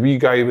 and then the wee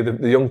guy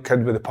with the young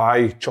kid with the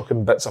pie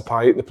chucking bits of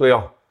pie at the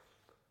player.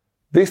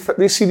 They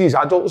see these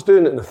adults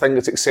doing it and they think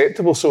it's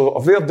acceptable. So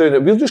if they're doing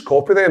it, we'll just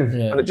copy them,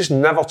 and it just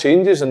never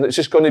changes. And it's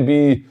just going to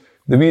be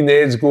the wee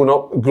Neds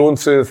growing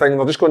through the thing.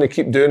 They're just going to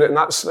keep doing it, and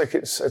that's like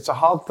it's a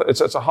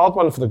hard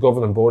one for the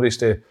governing bodies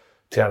to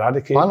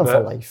eradicate. Ban for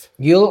life.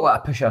 You look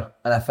like a pusher,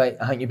 and I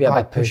think you'd be a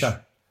big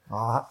pusher.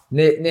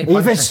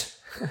 Levis.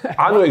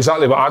 I know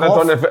exactly what I'd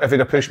have done if he'd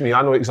have pushed me.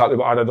 I know exactly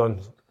what I'd have done.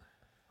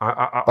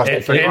 I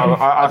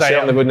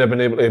certainly wouldn't have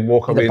been able to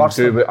walk away and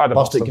do it. I'd have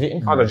bust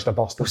him. I'd have just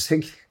bust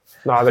him.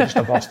 No, I'd have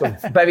just bust him.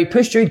 But if he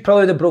pushed you, he'd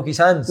probably have broke his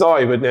hands. No,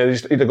 he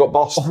wouldn't. He'd have got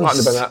bust.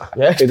 That'd have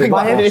been it. Yeah, big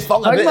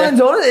man's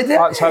on it.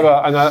 That's how.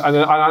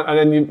 And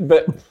then you.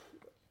 But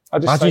I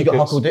just imagine you think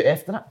got huckled out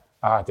after it.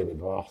 I didn't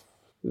bother.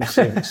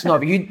 No,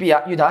 but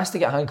you'd ask to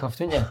get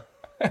handcuffed, wouldn't you?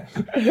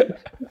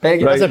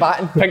 There's a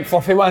batting. Pink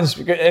fluffy ones.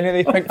 We got any of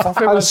these pink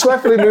fluffy I'm ones?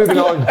 swiftly moving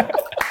on.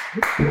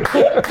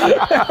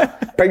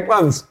 Pink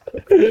ones.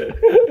 You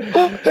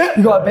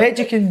got a bed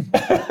you can.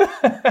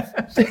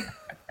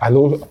 I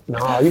know. No,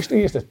 I used to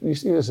use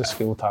the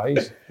school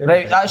ties.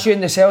 Right, that's you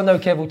in the cell now,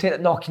 Kev. We'll take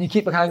it. No, can you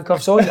keep the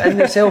handcuffs on in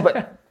the cell,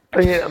 but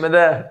bring it in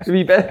the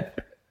wee bed?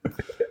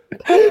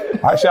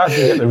 Actually, I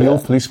didn't get the real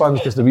police ones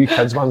because the wee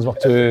kids ones were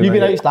too. You've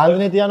been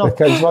outstanding, do you know? The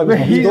kids ones.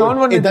 He's on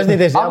one. He doesn't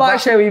deserve I'm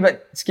actually a wee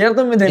bit scared of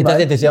him with him. He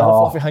doesn't deserve a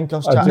fluffy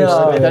handcuffs.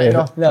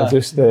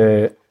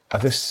 I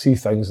just see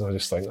things and I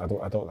just think I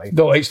don't like.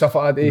 Don't like stuff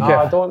like that, do you? No,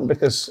 I don't,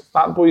 because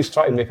that boy's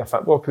trying to make a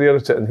football career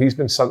out of it, and he's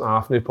been sent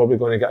off and he's probably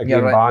going to get a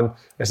game ban.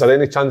 Is there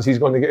any chance he's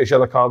going to get his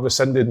yellow card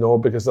rescinded? No,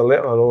 because the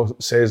letter law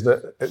says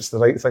that it's the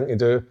right thing to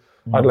do.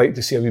 I'd like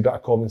to see a wee bit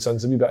of common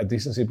sense, a wee bit of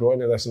decency brought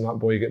into this, and that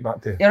boy get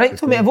back to. You're right,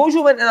 Tommy. If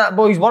Ozil went to that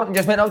boy's work and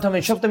just went up to him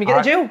and shoved him, he'd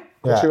get to jail. Of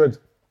course you would.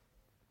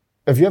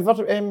 Have you ever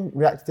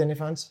reacted to any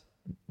fans?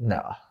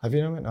 No. Have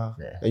you? No.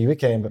 Yeah. You would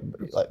kind of,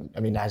 like,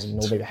 I mean, as in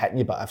nobody hitting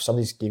you, but if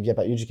somebody's gave you a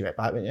bit, you just give it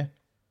back, wouldn't you?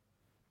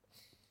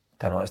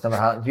 Don't know, it's never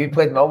happened. We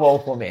played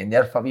Millwall for me, and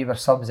there we were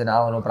subs, and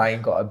Alan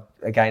O'Brien got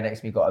a guy next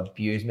to me got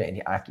abused,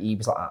 mate, and he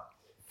was like,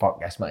 fuck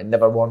this, man. He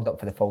never warmed up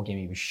for the full game.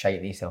 He was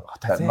shite himself.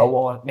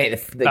 Millwall, mate,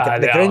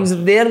 the grounds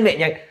are there,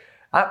 mate. And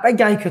that big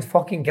guy could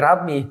fucking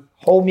grab me,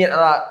 hold me into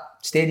that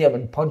stadium,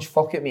 and punch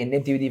fuck at me, and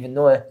nobody would even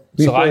know it.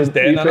 We played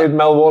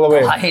Millwall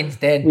away. Lion's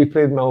Den. We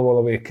played Millwall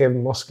away.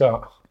 Kevin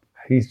Muscat,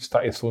 he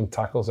started throwing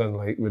tackles in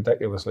like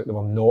ridiculous, like they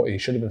were naughty. He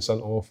should have been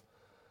sent off.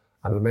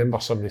 I remember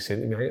somebody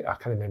saying to me, I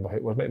can't remember who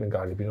it was, might have been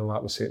Gary Bean,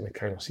 that was saying to me,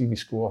 Kyle, see me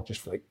score,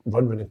 just like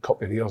run round and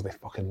cup your ears, they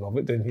fucking love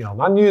it down here.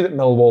 And I knew that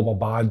Millwall were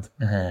bad,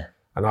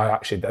 and I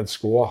actually did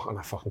score, and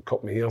I fucking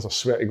cut my ears. I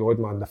swear to God,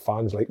 man, the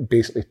fans like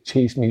basically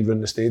chased me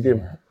around the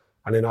stadium.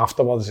 And then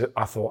afterwards,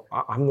 I thought,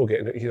 I'm not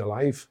getting out of here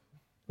alive.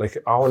 Like,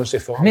 I honestly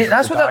thought, mate,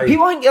 that's what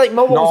people think, like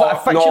Millwall's like a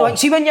fiction. No. Like,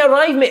 see when you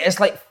arrive, mate, it's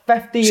like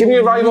 50. See when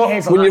you arrive up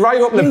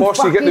in the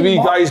box, you get the wee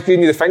guys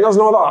giving you the fingers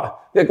and all that.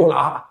 They're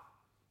going,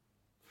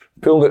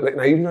 pulled it like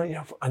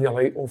knife, and you're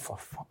like, oh, for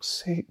fuck's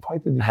sake, why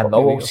did you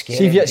fucking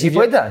scary. See you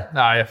played that?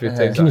 Nah, a few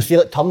times. Can you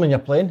feel it turn when you're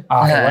playing?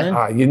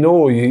 You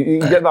know, you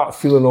get that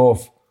feeling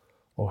of,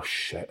 oh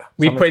shit.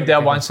 We played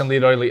there once and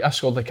Leroy Lita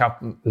scored like a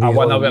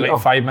winner with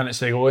like 5 minutes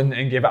to go and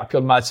gave it a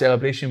pure mad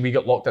celebration. We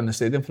got locked in the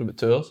stadium for about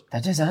 2 hours.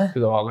 Did you, huh?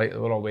 Because they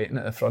were all waiting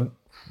at the front.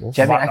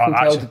 Jimmy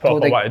Nicol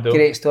told a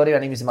great story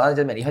when he was the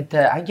manager. I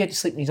think he had to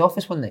sleep in his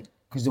office one night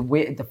because they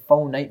waited the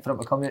full night for him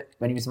to come out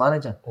when he was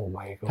manager. Oh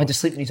my God. Had to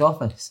sleep in his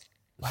office.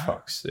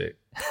 Fuck's sake.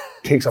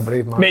 Takes a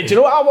brave man. Mate, do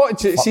you know what I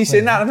watched? See,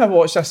 saying that, I never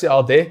watched this the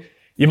other day.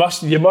 You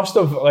must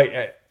have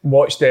like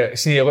watched it,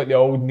 seen like the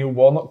old Neil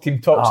Warnock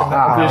team talks and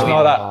interviews and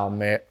all that. Oh,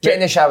 mate. Get in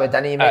the shower,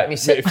 Danny, you make me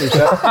sick.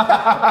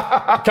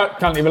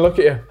 Can't even look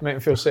at you, make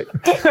me feel sick.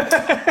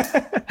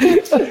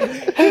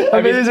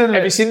 Have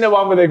you seen the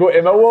one where they go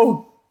to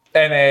Millwall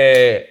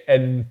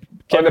and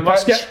Kevin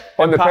Muscat.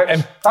 On the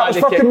pitch. That was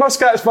fucking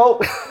Muscat's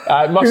fault.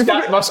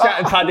 Muscat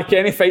and Paddy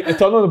Kenny fight the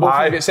turn on the both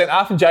of them get sent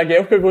off, and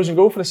Jagielka goes and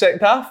goal for the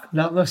second half.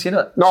 No, I've not seen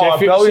it. No,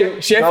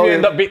 brilliant. Sheffield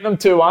end up beating them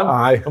 2-1.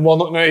 Aye. And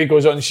Warnock now he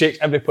goes on and shakes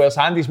every player's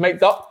hand. He's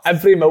mic'd up.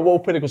 Every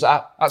Millwall player goes,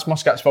 that's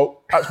Muscat's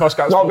fault. That's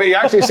Muscat's fault. No, but he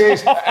actually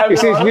says,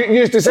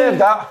 you deserved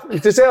that. You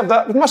deserved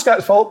that. It was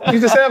Muscat's fault. You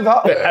deserved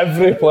that.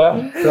 Every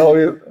player.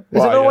 Brilliant.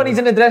 Is it not when he's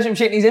in the dressing room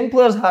shaking his in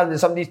player's hand and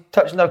somebody's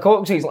touching their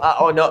cock, so he's like,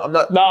 oh no, I'm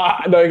not.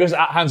 No, he goes,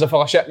 hands are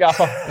full of shit,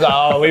 Gaffer.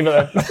 No, leave it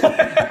there.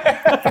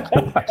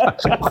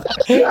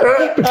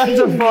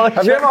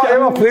 Have you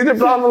ever played at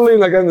Bramley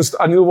against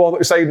a Neil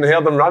Warnock side and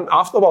heard them rant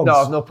afterwards? No,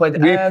 I've not played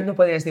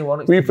against Neil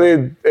Warnock. We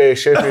played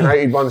Sheffield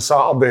United one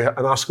Saturday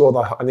and I scored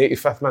an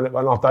 85th minute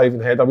winner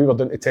diving header. We were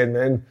down to 10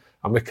 men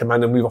and we came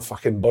in and we were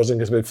fucking buzzing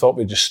because we thought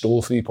we just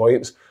stole 3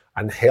 points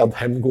and heard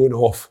him going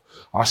off.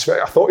 I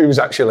swear, I thought he was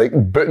actually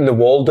like booting the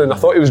wall down. I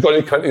thought he was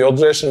going to come into your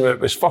dressing room.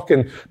 It was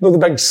fucking, the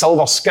big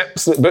silver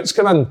skips that boots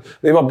come in.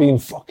 They were being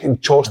fucking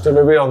tossed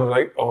everywhere. And I'm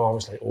like, I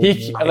was like,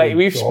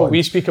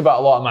 we speak about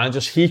a lot of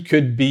managers. He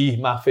could be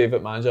my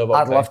favourite manager of all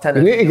I'd time. love to.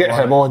 We need to get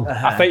him on.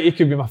 I think he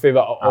could be my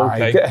favourite of all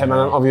time. Get him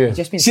an interview.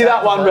 See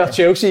that one where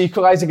Chelsea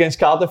equalised against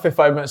Cardiff for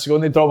 5 minutes ago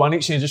and they draw 1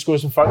 each and he just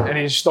goes in front and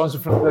he just stands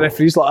in front of the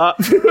referees like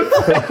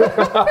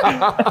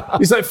that.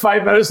 He's like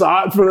 5 minutes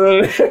like that for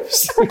the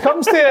refs. He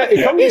comes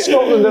to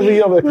Scotland every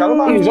year with the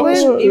Caravan.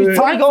 He was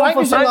trying to go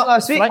for Frank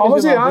last week. Oh,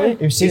 was he? Aye.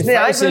 He's getting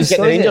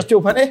the Rangers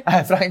job, isn't he?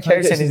 Frank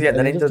Howson is getting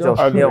the Rangers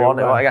job. Neil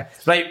Warnock, what a guy.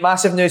 Right,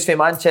 massive news for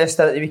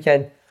Manchester at the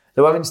weekend.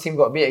 The women's team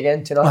got beat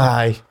again 2-0.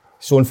 Aye.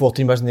 Zone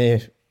 14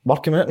 wasn't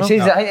working with it, no? It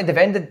says that I think they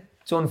defended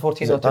Zone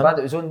 14 not too bad.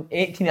 It was Zone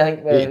 18, I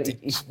think, where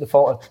he's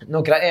defaulted.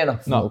 No gritty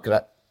enough. No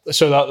grit.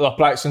 So they're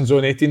practicing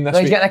Zone 18 this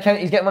week. He's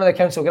getting one of the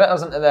council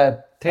gritters into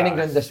the training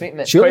ground this week,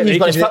 mate. Surely he's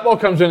going to football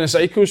comes in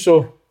cycles,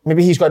 so...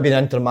 Maybe he's got to be the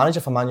interim manager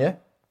for Man U.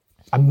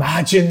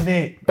 Imagine,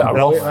 mate. Bit of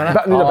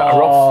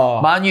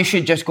rough. Man, you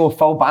should just go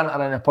full banter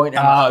and appoint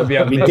him. That would be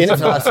Been doing amazing. it for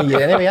the last 3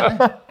 years anyway, aren't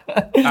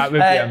they? That would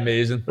be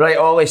amazing. Right,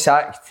 Ollie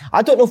sacked.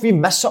 I don't know if we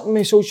missed something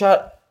with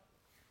Solskjaer.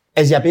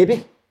 Is he a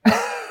baby?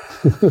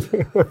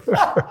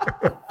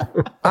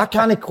 I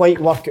can't quite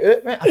work it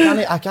out,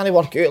 mate. I can't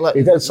work it out. Like,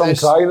 He did some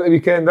crying at the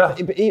weekend there.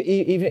 But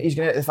even he's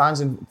going out to the fans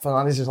and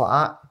Fernandes is like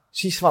that.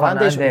 See,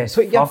 Fernandes,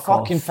 put your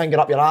fucking finger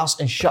up your ass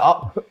and shut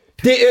up.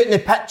 Date out in the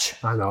pitch.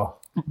 I know.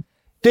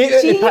 Date out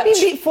See, in you'd the be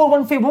pitch. beat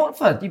 4-1 for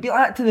Watford. You'd be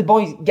like that to the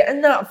boys. Get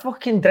in that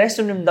fucking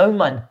dressing room now,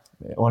 man.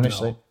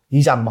 Honestly,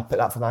 he's a muppet,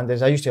 that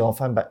Fernandes. I used to love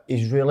him, but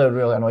he's really,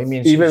 really annoying me.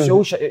 And Even-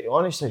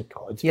 honestly,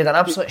 God. He had an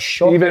absolute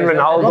shock. Even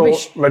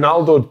Rubbish.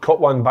 Ronaldo cut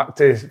one back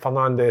to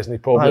Fernandes and he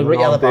probably Aye, right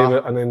at the bar.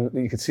 David, and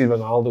then you could see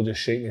Ronaldo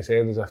just shaking his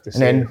head as if to And say,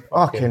 then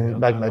fucking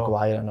Big I know.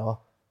 Maguire and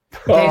all.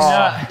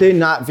 Yes. Doing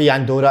that via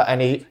Andorra and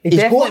He he's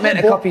definitely got meant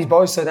the to ball. cup his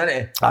boys, so didn't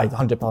he? Aye,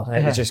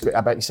 100%. He's just got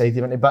a bit excited,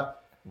 isn't he? But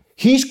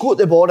he's got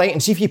the ball right,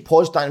 and see if he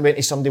paused down and went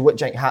to somebody, what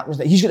do you think happens?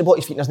 He's got the ball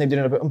at his feet and there's nobody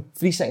doing about him.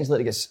 3 seconds later,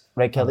 he gets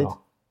red-carded.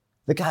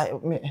 The guy,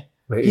 mate,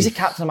 he's a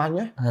captain of Man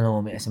U. I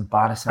know, mate, it's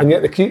embarrassing. And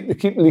yet they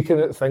keep leaking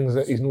at things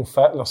that he's no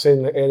fit. They're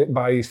saying that Eric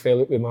Bailly's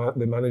fell out with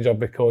the manager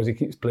because he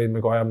keeps playing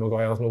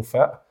Maguire's no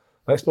fit.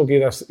 Let's not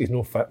give this, he's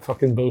no fit.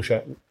 Fucking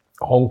bullshit.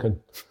 Honking.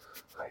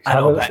 I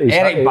know, but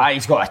Eric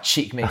Bailly's got a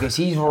cheek, mate, because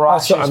he's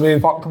rash what I as mean.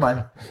 fuck,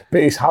 man.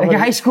 But he's The having...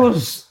 guy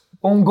scores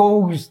own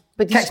goals,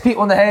 kicks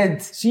people on the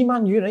head. See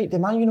Man U, right? The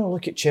Man U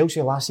look at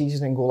Chelsea last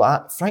season and go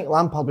like that. Frank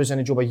Lampard was in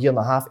a job a year and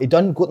a half. He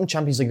done got in the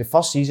Champions League the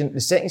first season. The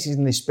second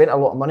season, they spent a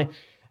lot of money.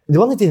 They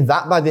weren't doing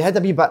that bad. They had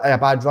a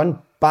bad run.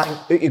 Bang,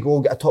 out you go,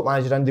 get a top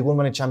manager in, they go and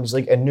win the Champions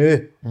League and now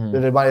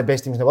they're one of the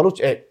best teams in the world.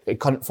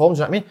 Current forms,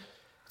 you know what I mean?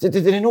 Did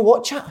they not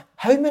watch it?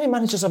 How many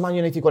managers are Man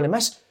United going to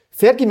miss?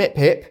 Fergie met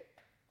Pep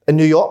in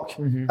New York,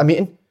 a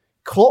meeting.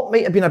 Klopp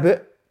might have been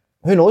about,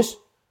 who knows?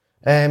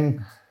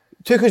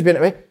 Tuchel's been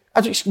away.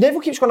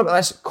 Neville keeps going about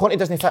this. Conte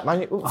doesn't fit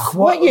Man U.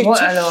 What are you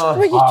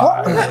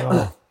talking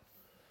about?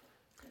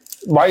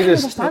 Why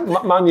does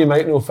Man U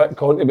might not fit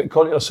Conte, but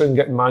Conte will soon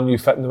get Man U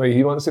fit in the way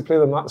he wants to play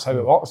them. That's how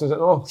it works, is it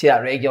not? See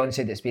that Reguilon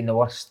said it's been the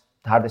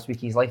hardest week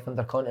of his life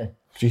under Conte.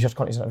 Did you hear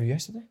Conte's interview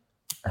yesterday?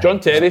 John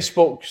Terry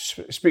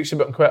speaks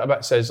about him quite a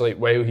bit, says like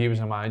while he was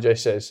a manager, he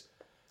says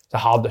it's the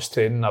hardest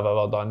training I've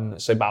ever done.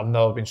 It's like, but I've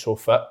never been so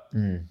fit.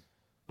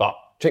 But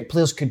Do you think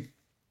players could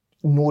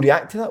no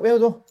react to that well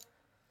though?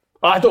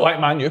 I don't think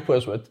Man U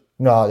players would.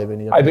 No, they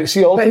wouldn't. Aye, but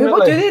see, But what do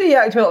ultimately... they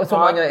react well to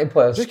Man United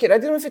players? Just get rid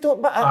of them if you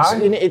don't. But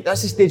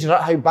that's the stage of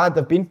that, how bad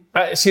they've been.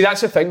 See,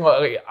 that's the thing.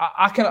 Like,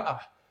 I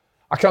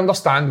can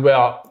understand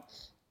where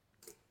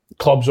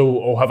clubs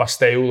will have a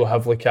style, they'll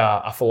have like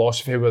a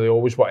philosophy where they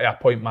always want to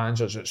appoint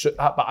managers that suit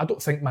that, but I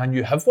don't think Man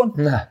U have one.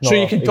 So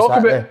you can talk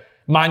about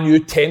Man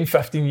U 10,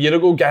 15 years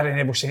ago, Gary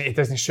Neville saying it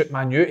doesn't suit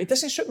Man U. It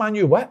doesn't suit Man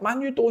U what?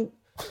 Man U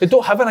they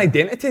don't have an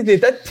identity. They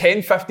did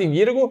 10, 15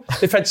 years ago.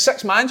 They've had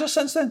 6 managers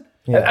since then.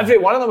 And every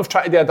one of them have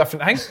tried to do a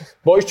different thing.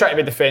 Boys try to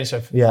be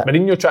defensive.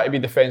 Mourinho tried to be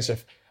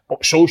defensive.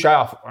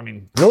 Solskjaer, I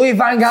mean... Louis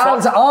van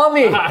Gaal's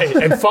army.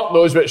 And fuck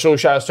knows what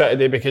Solskjaer's trying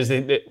to do because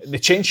they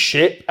change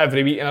shape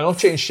every week. And I know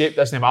change shape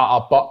doesn't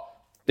matter, but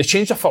they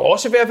change their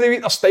philosophy every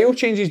week. Their style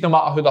changes no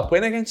matter who they're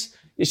playing against.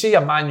 You see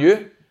your Man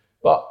U,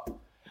 but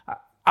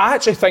I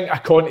actually think a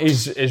Conte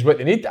is what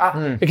they need.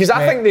 Because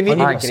I think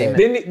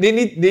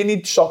they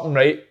need something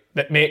right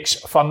that makes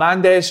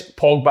Fernandes,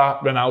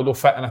 Pogba, Ronaldo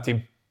fit in a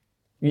team.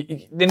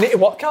 They need to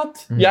work hard.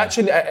 You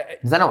actually,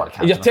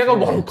 you're telling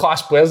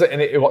world-class players that they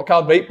need to work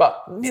hard, right?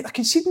 But mate, they're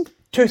conceding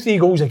 2-3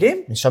 goals a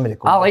game.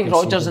 I like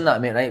Rodgers in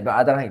that, mate, right? But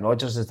I don't think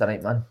Rodgers is the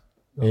right man.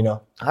 You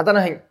know, I don't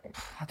know.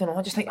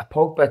 I just think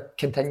Pogba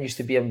continues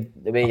to be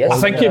the way he is. I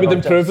think he would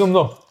improve them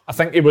though. I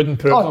think he would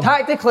improve them.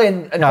 Tactically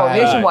and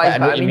formation-wise. I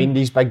know what you mean.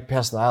 These big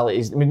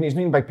personalities. I mean, he's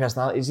mean big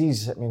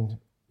personalities. I mean,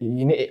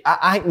 you need.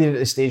 I think they're at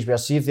the stage where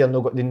see if they'll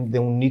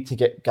need to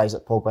get guys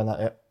like Pogba in that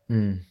out.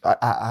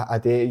 I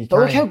do. But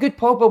look how good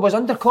Pogba was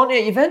under Conte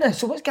at Juventus.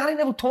 So what's Gary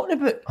Neville talking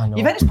about?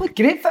 Juventus played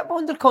great football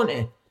under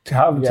Conte.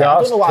 I don't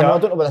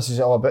know what this is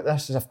all about.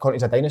 This is if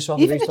Conte's a dinosaur.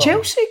 Even at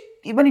Chelsea,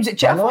 when he was at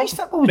Chelsea, his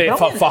football was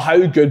brilliant. For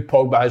how good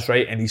Pogba is,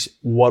 right, and he's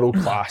world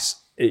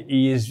class.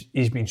 He's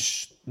been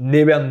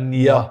nowhere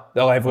near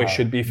the level he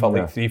should be for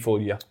like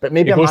 3-4 years. But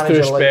maybe he goes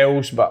through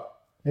spells, but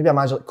maybe a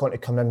manager like Conte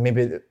coming in.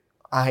 Maybe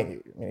I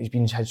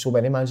think had so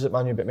many managers at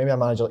Man U, but maybe a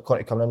manager like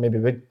Conte coming in maybe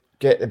would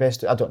get the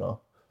best. I don't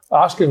know.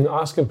 Asking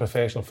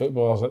professional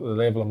footballers at the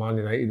level of Man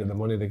United and the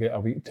money they get a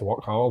week to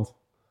work hard.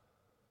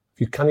 If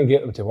you can't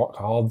get them to work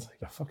hard,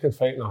 you're fucking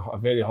fighting a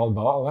very hard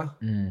battle,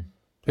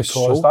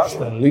 Because that's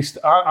the least.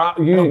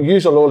 You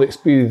use a lot of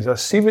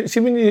experience. See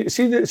when you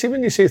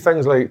say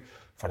things like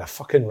for a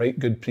fucking right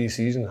good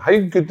pre-season, how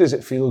good does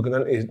it feel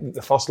going into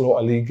the first lot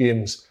of league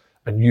games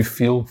and you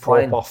feel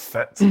proper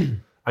fit?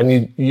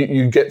 And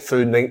you get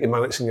through 90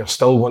 minutes and you're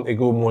still wanting to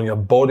go more and your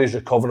body's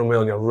recovering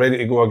well and you're ready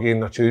to go again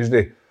on a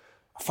Tuesday.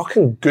 A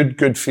fucking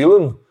good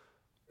feeling.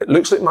 It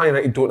looks like Man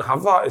United don't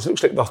have that. It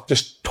looks like they're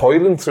just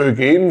toiling through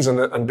games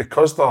and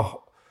because they're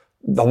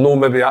not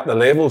maybe at the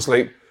levels,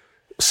 like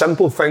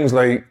simple things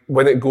like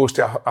when it goes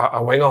to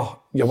a winger,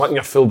 you're wanting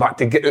your full-back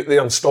to get out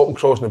there and stop and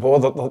crossing the ball,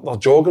 they're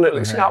jogging it.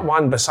 Like, see that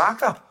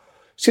Wan-Bissaka?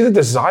 See the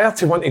desire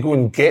to want to go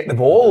and get the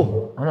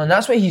ball. I know, and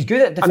that's what he's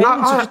good at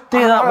defending, so just do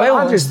that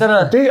well instead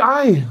of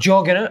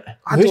jogging out.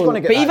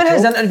 But even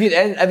his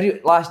interview,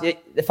 last year,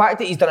 the fact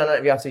that he's done an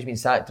interview after he's been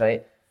sacked,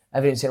 right?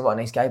 Everyone's saying what a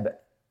nice guy,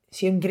 but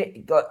see him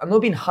great. I'm not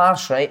being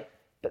harsh, right?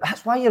 But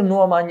that's why you'll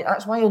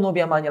not be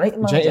a Man United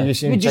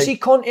manager. Would you see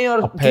Conte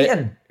or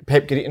Keaton?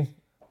 Pep Keaton.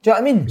 Do you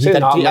know what I mean?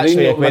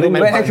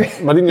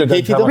 Mourinho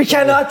did. We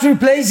cannot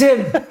replace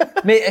him.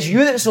 Mate, it's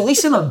you that's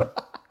releasing him.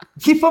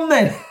 Keep him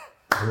then.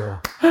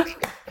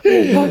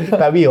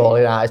 But we all,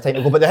 it's time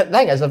to go. But the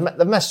thing is,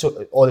 they've missed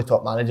all the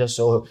top managers,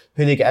 so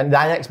who they get in?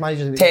 The next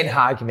managers? Ten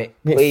Hag, mate.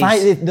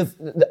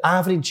 The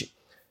average,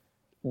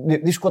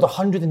 they scored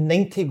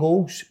 190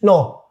 goals.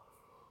 No.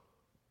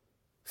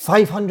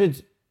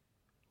 500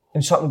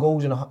 and something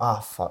goals in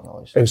fuck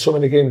no. In so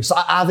many games. It's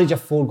an average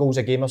of 4 goals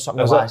a game or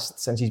something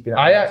since he's been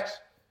at Ajax.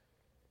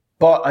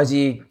 But as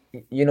you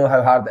know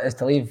how hard it is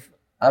to leave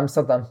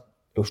Amsterdam.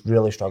 He'll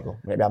really struggle.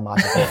 Maybe a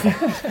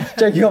massive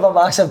Do you have a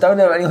massive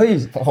downer when he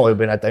leaves? Oh, he'll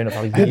be in a downer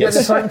for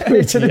years.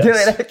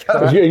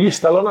 Are you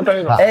still on a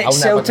downer?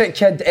 Ex-Celtic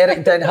kid,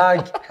 Eric Den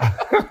Haag.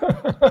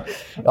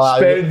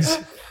 Spends.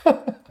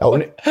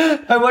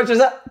 How much is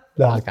it?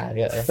 No, I can't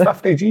get it.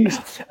 50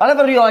 G's. I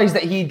never realised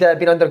that he'd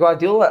been under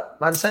Guardiola at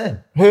Man City.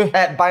 Who?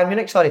 Bayern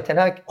Munich, sorry, Ten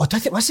Hag. Oh,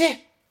 did it? Was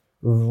he?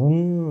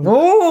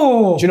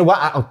 No. Do you know what?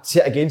 I'll say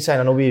it again,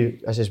 saying I know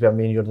this is where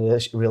me and your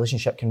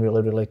relationship can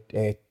really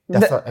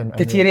differ and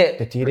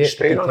deteriorate.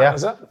 Strain on it,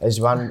 is it? Is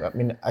one. I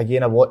mean,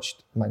 again, I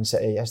watched Man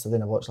City yesterday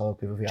and I watched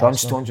Liverpool v John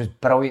Arsenal. Stones was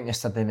brilliant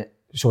yesterday, mate.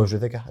 So was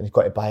Rudiger, and he's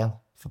got to Bayern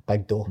for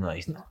big dough. No,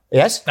 he's not. He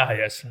is?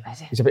 Yes.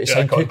 He's about to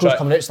sign Tuchel's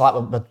coming out, so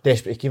that we're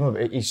desperate to keep him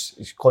about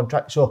his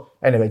contract. So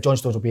anyway, John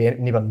Stones will be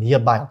nowhere near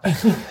Bayern.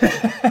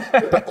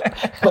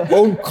 but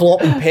old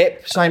Klopp and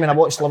Pep, Simon, I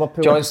watched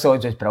Liverpool. John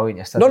Stones was brilliant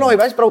yesterday. No, he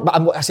was brilliant.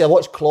 But I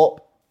watched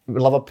Klopp,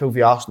 Liverpool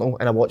v Arsenal,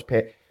 and I watched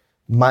Pep.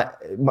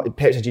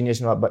 Pep's a genius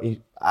and all that, but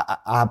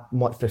I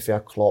much prefer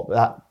Klopp.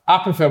 I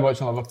prefer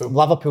watching Liverpool.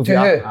 Liverpool v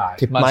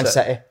Man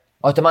City.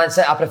 Oh, to Man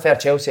City, I prefer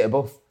Chelsea to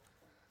both.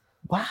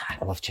 What?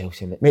 I love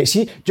Chelsea, mate. Mate,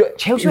 see,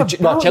 Chelsea. You watch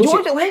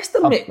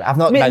Leicester, mate. I've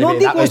not. Mate,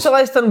 nobody goes to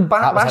Leicester and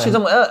bashes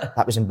them like that.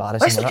 That was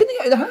embarrassing. Leicester couldn't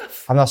get out of the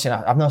half.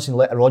 I've not seen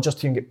Rodgers'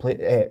 team get played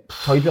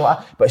like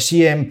that. But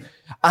see, I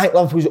think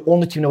Liverpool's the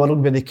only team in the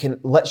world where they can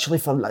literally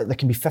there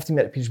can be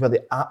 15-minute periods where they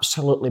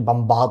absolutely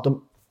bombard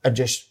them and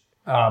just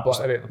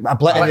obliterate them.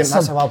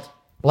 That's a word.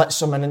 Blitz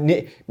them, and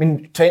I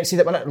mean, Trent said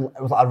it when it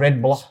was like a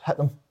red blur hit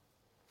them.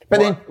 But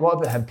then, what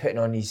about him putting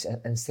on his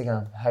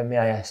Instagram? How may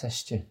I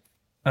assist you?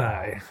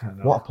 Aye.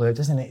 What a player,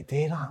 doesn't he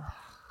do that?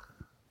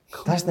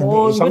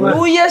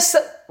 Yes,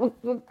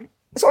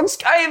 it's on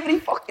Sky every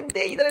fucking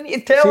day. You don't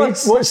need to tell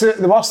us. What's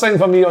the worst thing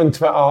for me on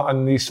Twitter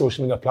and these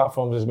social media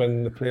platforms is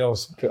when the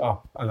players put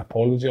up an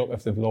apology up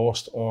if they've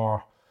lost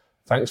or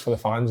thanks for the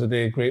fans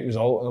today, great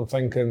result. And I'm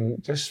thinking,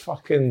 just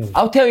fucking...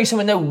 I'll tell you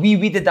something now, we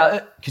weeded that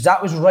out because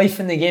that was rife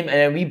in the game and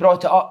then we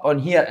brought it up on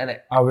here and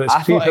it... I was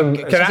keeping...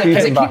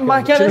 Is it keeping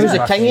back in? Who's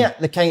the king?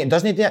 The king,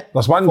 doesn't he do it?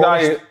 There's one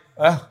guy...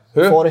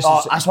 Who? Forrest Oh,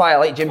 is that's why I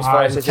like James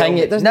Forrest. as king.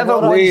 well. It doesn't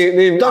Never matter.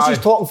 Name- Does aye. his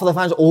talking for the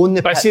fans on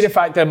the But pitch. see, the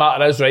fact of the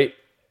matter is, right,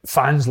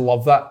 fans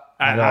love that.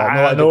 I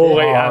I know, do.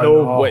 I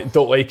know, like,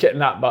 don't like it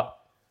and that, but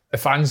the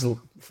fans,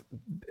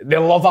 they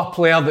love a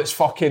player that's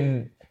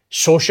fucking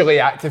socially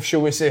active,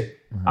 shall we say.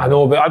 I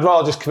know, but I'd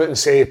rather just come out and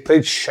say,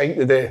 played shite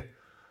today.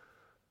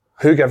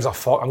 Who gives a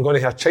fuck? I'm going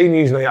to have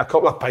Chinese night, a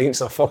couple of pints,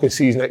 and a fucking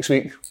season next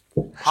week.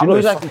 I'm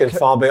knows not that- fucking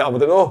far better, I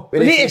don't know. You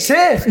need to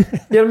say,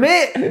 your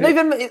mate, not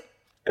even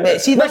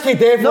mate, see, Nicky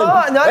Devlin.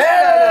 No.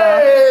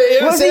 Hey,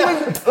 Wasn't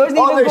even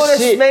going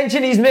to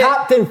mention his mate.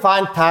 Captain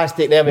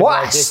Fantastic. There we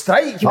What go. a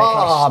strike!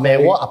 Oh,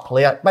 mate, what a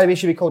player. By the way,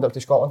 should be called up to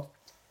Scotland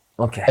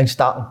Okay. and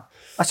starting.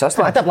 That's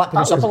I did Blackpool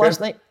That supper was last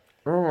good. night.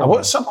 I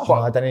want supper. Oh,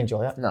 I didn't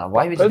enjoy it. No,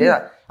 why would you do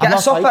that? Get I'm a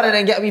not supper like- and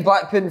then get a wee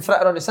black pudding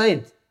fritter on the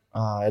side.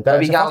 It's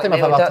Maybe the garlic first time I've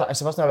mayo with ever. it. It's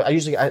the first time I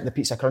usually get the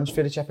pizza crunch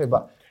for the chippy,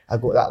 but I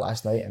got that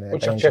last night and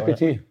What's I your didn't enjoy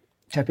chippy it. tea?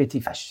 Chippy tea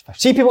fish.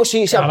 See people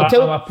see. I'm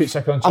I'm a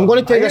pizza cruncher. going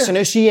to tell you this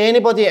now. See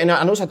anybody, and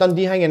I know it's a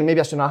Dundee thing and maybe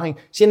a Sunderland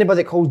thing. See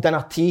anybody that calls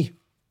dinner tea.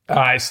 It's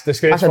That's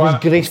disgraceful. a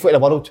disgraceful to the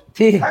world.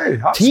 Tea. Hey,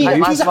 that's Tea.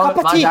 nice. Tea's a cup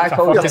of My tea. dad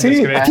calls it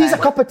Tea. tea. Tea's a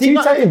cup of tea. Tea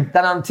not- time.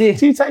 Dinner and tea.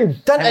 Tea time.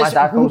 Dinner my is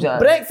dad calls it.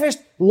 breakfast,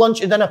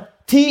 lunch, and dinner.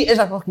 Tea is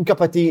a fucking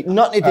cup of tea.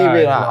 Nothing to do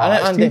with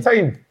that. It's tea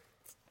time.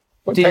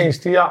 What Tea. time's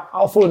tea at?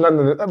 I'll phone in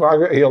when I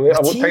get here later.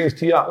 What Tea? time's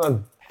tea at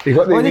then? You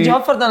got the What did you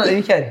have for dinner at the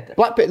weekend?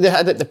 Black,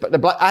 the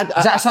black.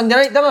 Is that a Sunday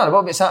night dinner? What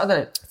about Saturday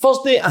night?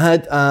 Thursday I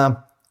had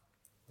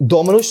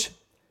Domino's.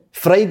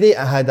 Friday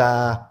I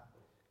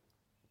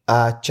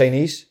had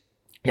Chinese.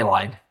 You're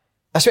lying.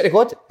 I swear to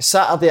God.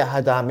 Saturday I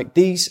had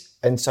McDee's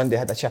and Sunday I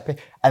had a chippy.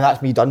 And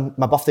that's me done.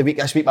 My birthday week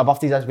this week. My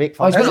birthday's this week.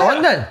 Oh, he's going to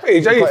London.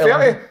 Hey, are you Got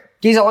it 30?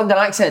 He's a London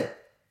accent.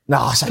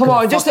 Nah, Come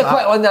on, just a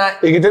quick London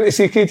accent. Are you going to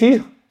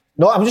CKT?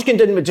 No, I'm just going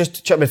down with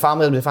just chat with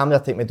family. With the family,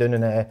 I'll take me down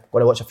and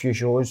going to watch a few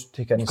shows.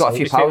 Take in Got a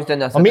few pals down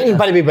there. I'm meeting,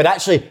 by the way, but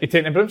actually, You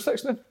taking the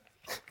broomsticks then?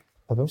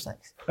 the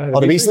broomsticks. Or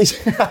the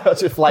Weasleys.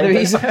 That's just flying. The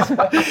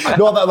Weasleys.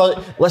 No,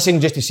 but listen,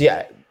 just to see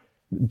it,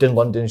 down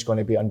London is going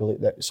to be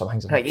unbelievable. Some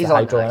things Right, he's the a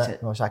hydro London in it.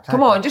 accent. No, so I can't.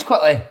 Come on, just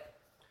quickly.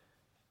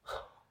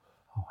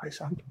 Oh, hi,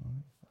 Sam.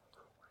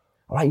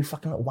 All right, you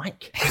fucking little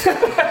wank.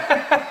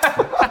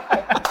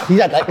 He's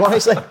a dick,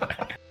 honestly.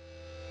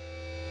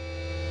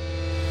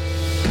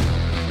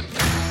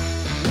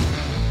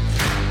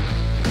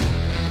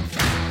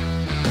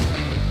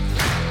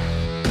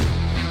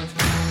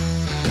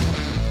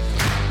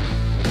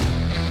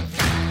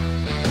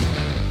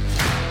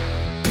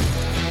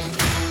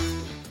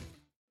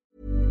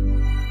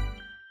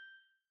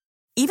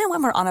 Even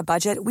when we're on a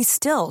budget, we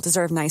still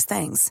deserve nice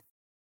things.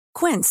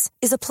 Quince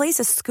is a place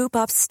to scoop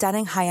up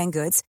stunning high-end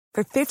goods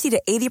for 50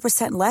 to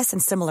 80% less than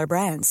similar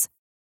brands.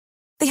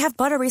 They have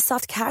buttery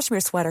soft cashmere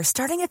sweaters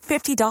starting at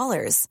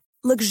 $50,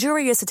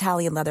 luxurious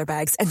Italian leather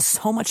bags, and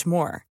so much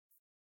more.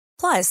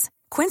 Plus,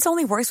 Quince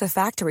only works with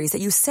factories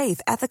that use safe,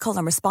 ethical,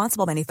 and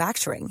responsible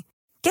manufacturing.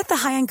 Get the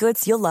high-end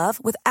goods you'll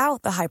love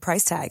without the high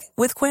price tag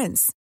with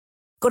Quince.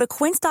 Go to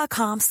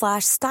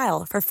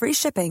quince.com/style for free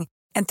shipping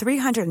and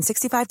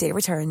 365-day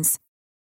returns.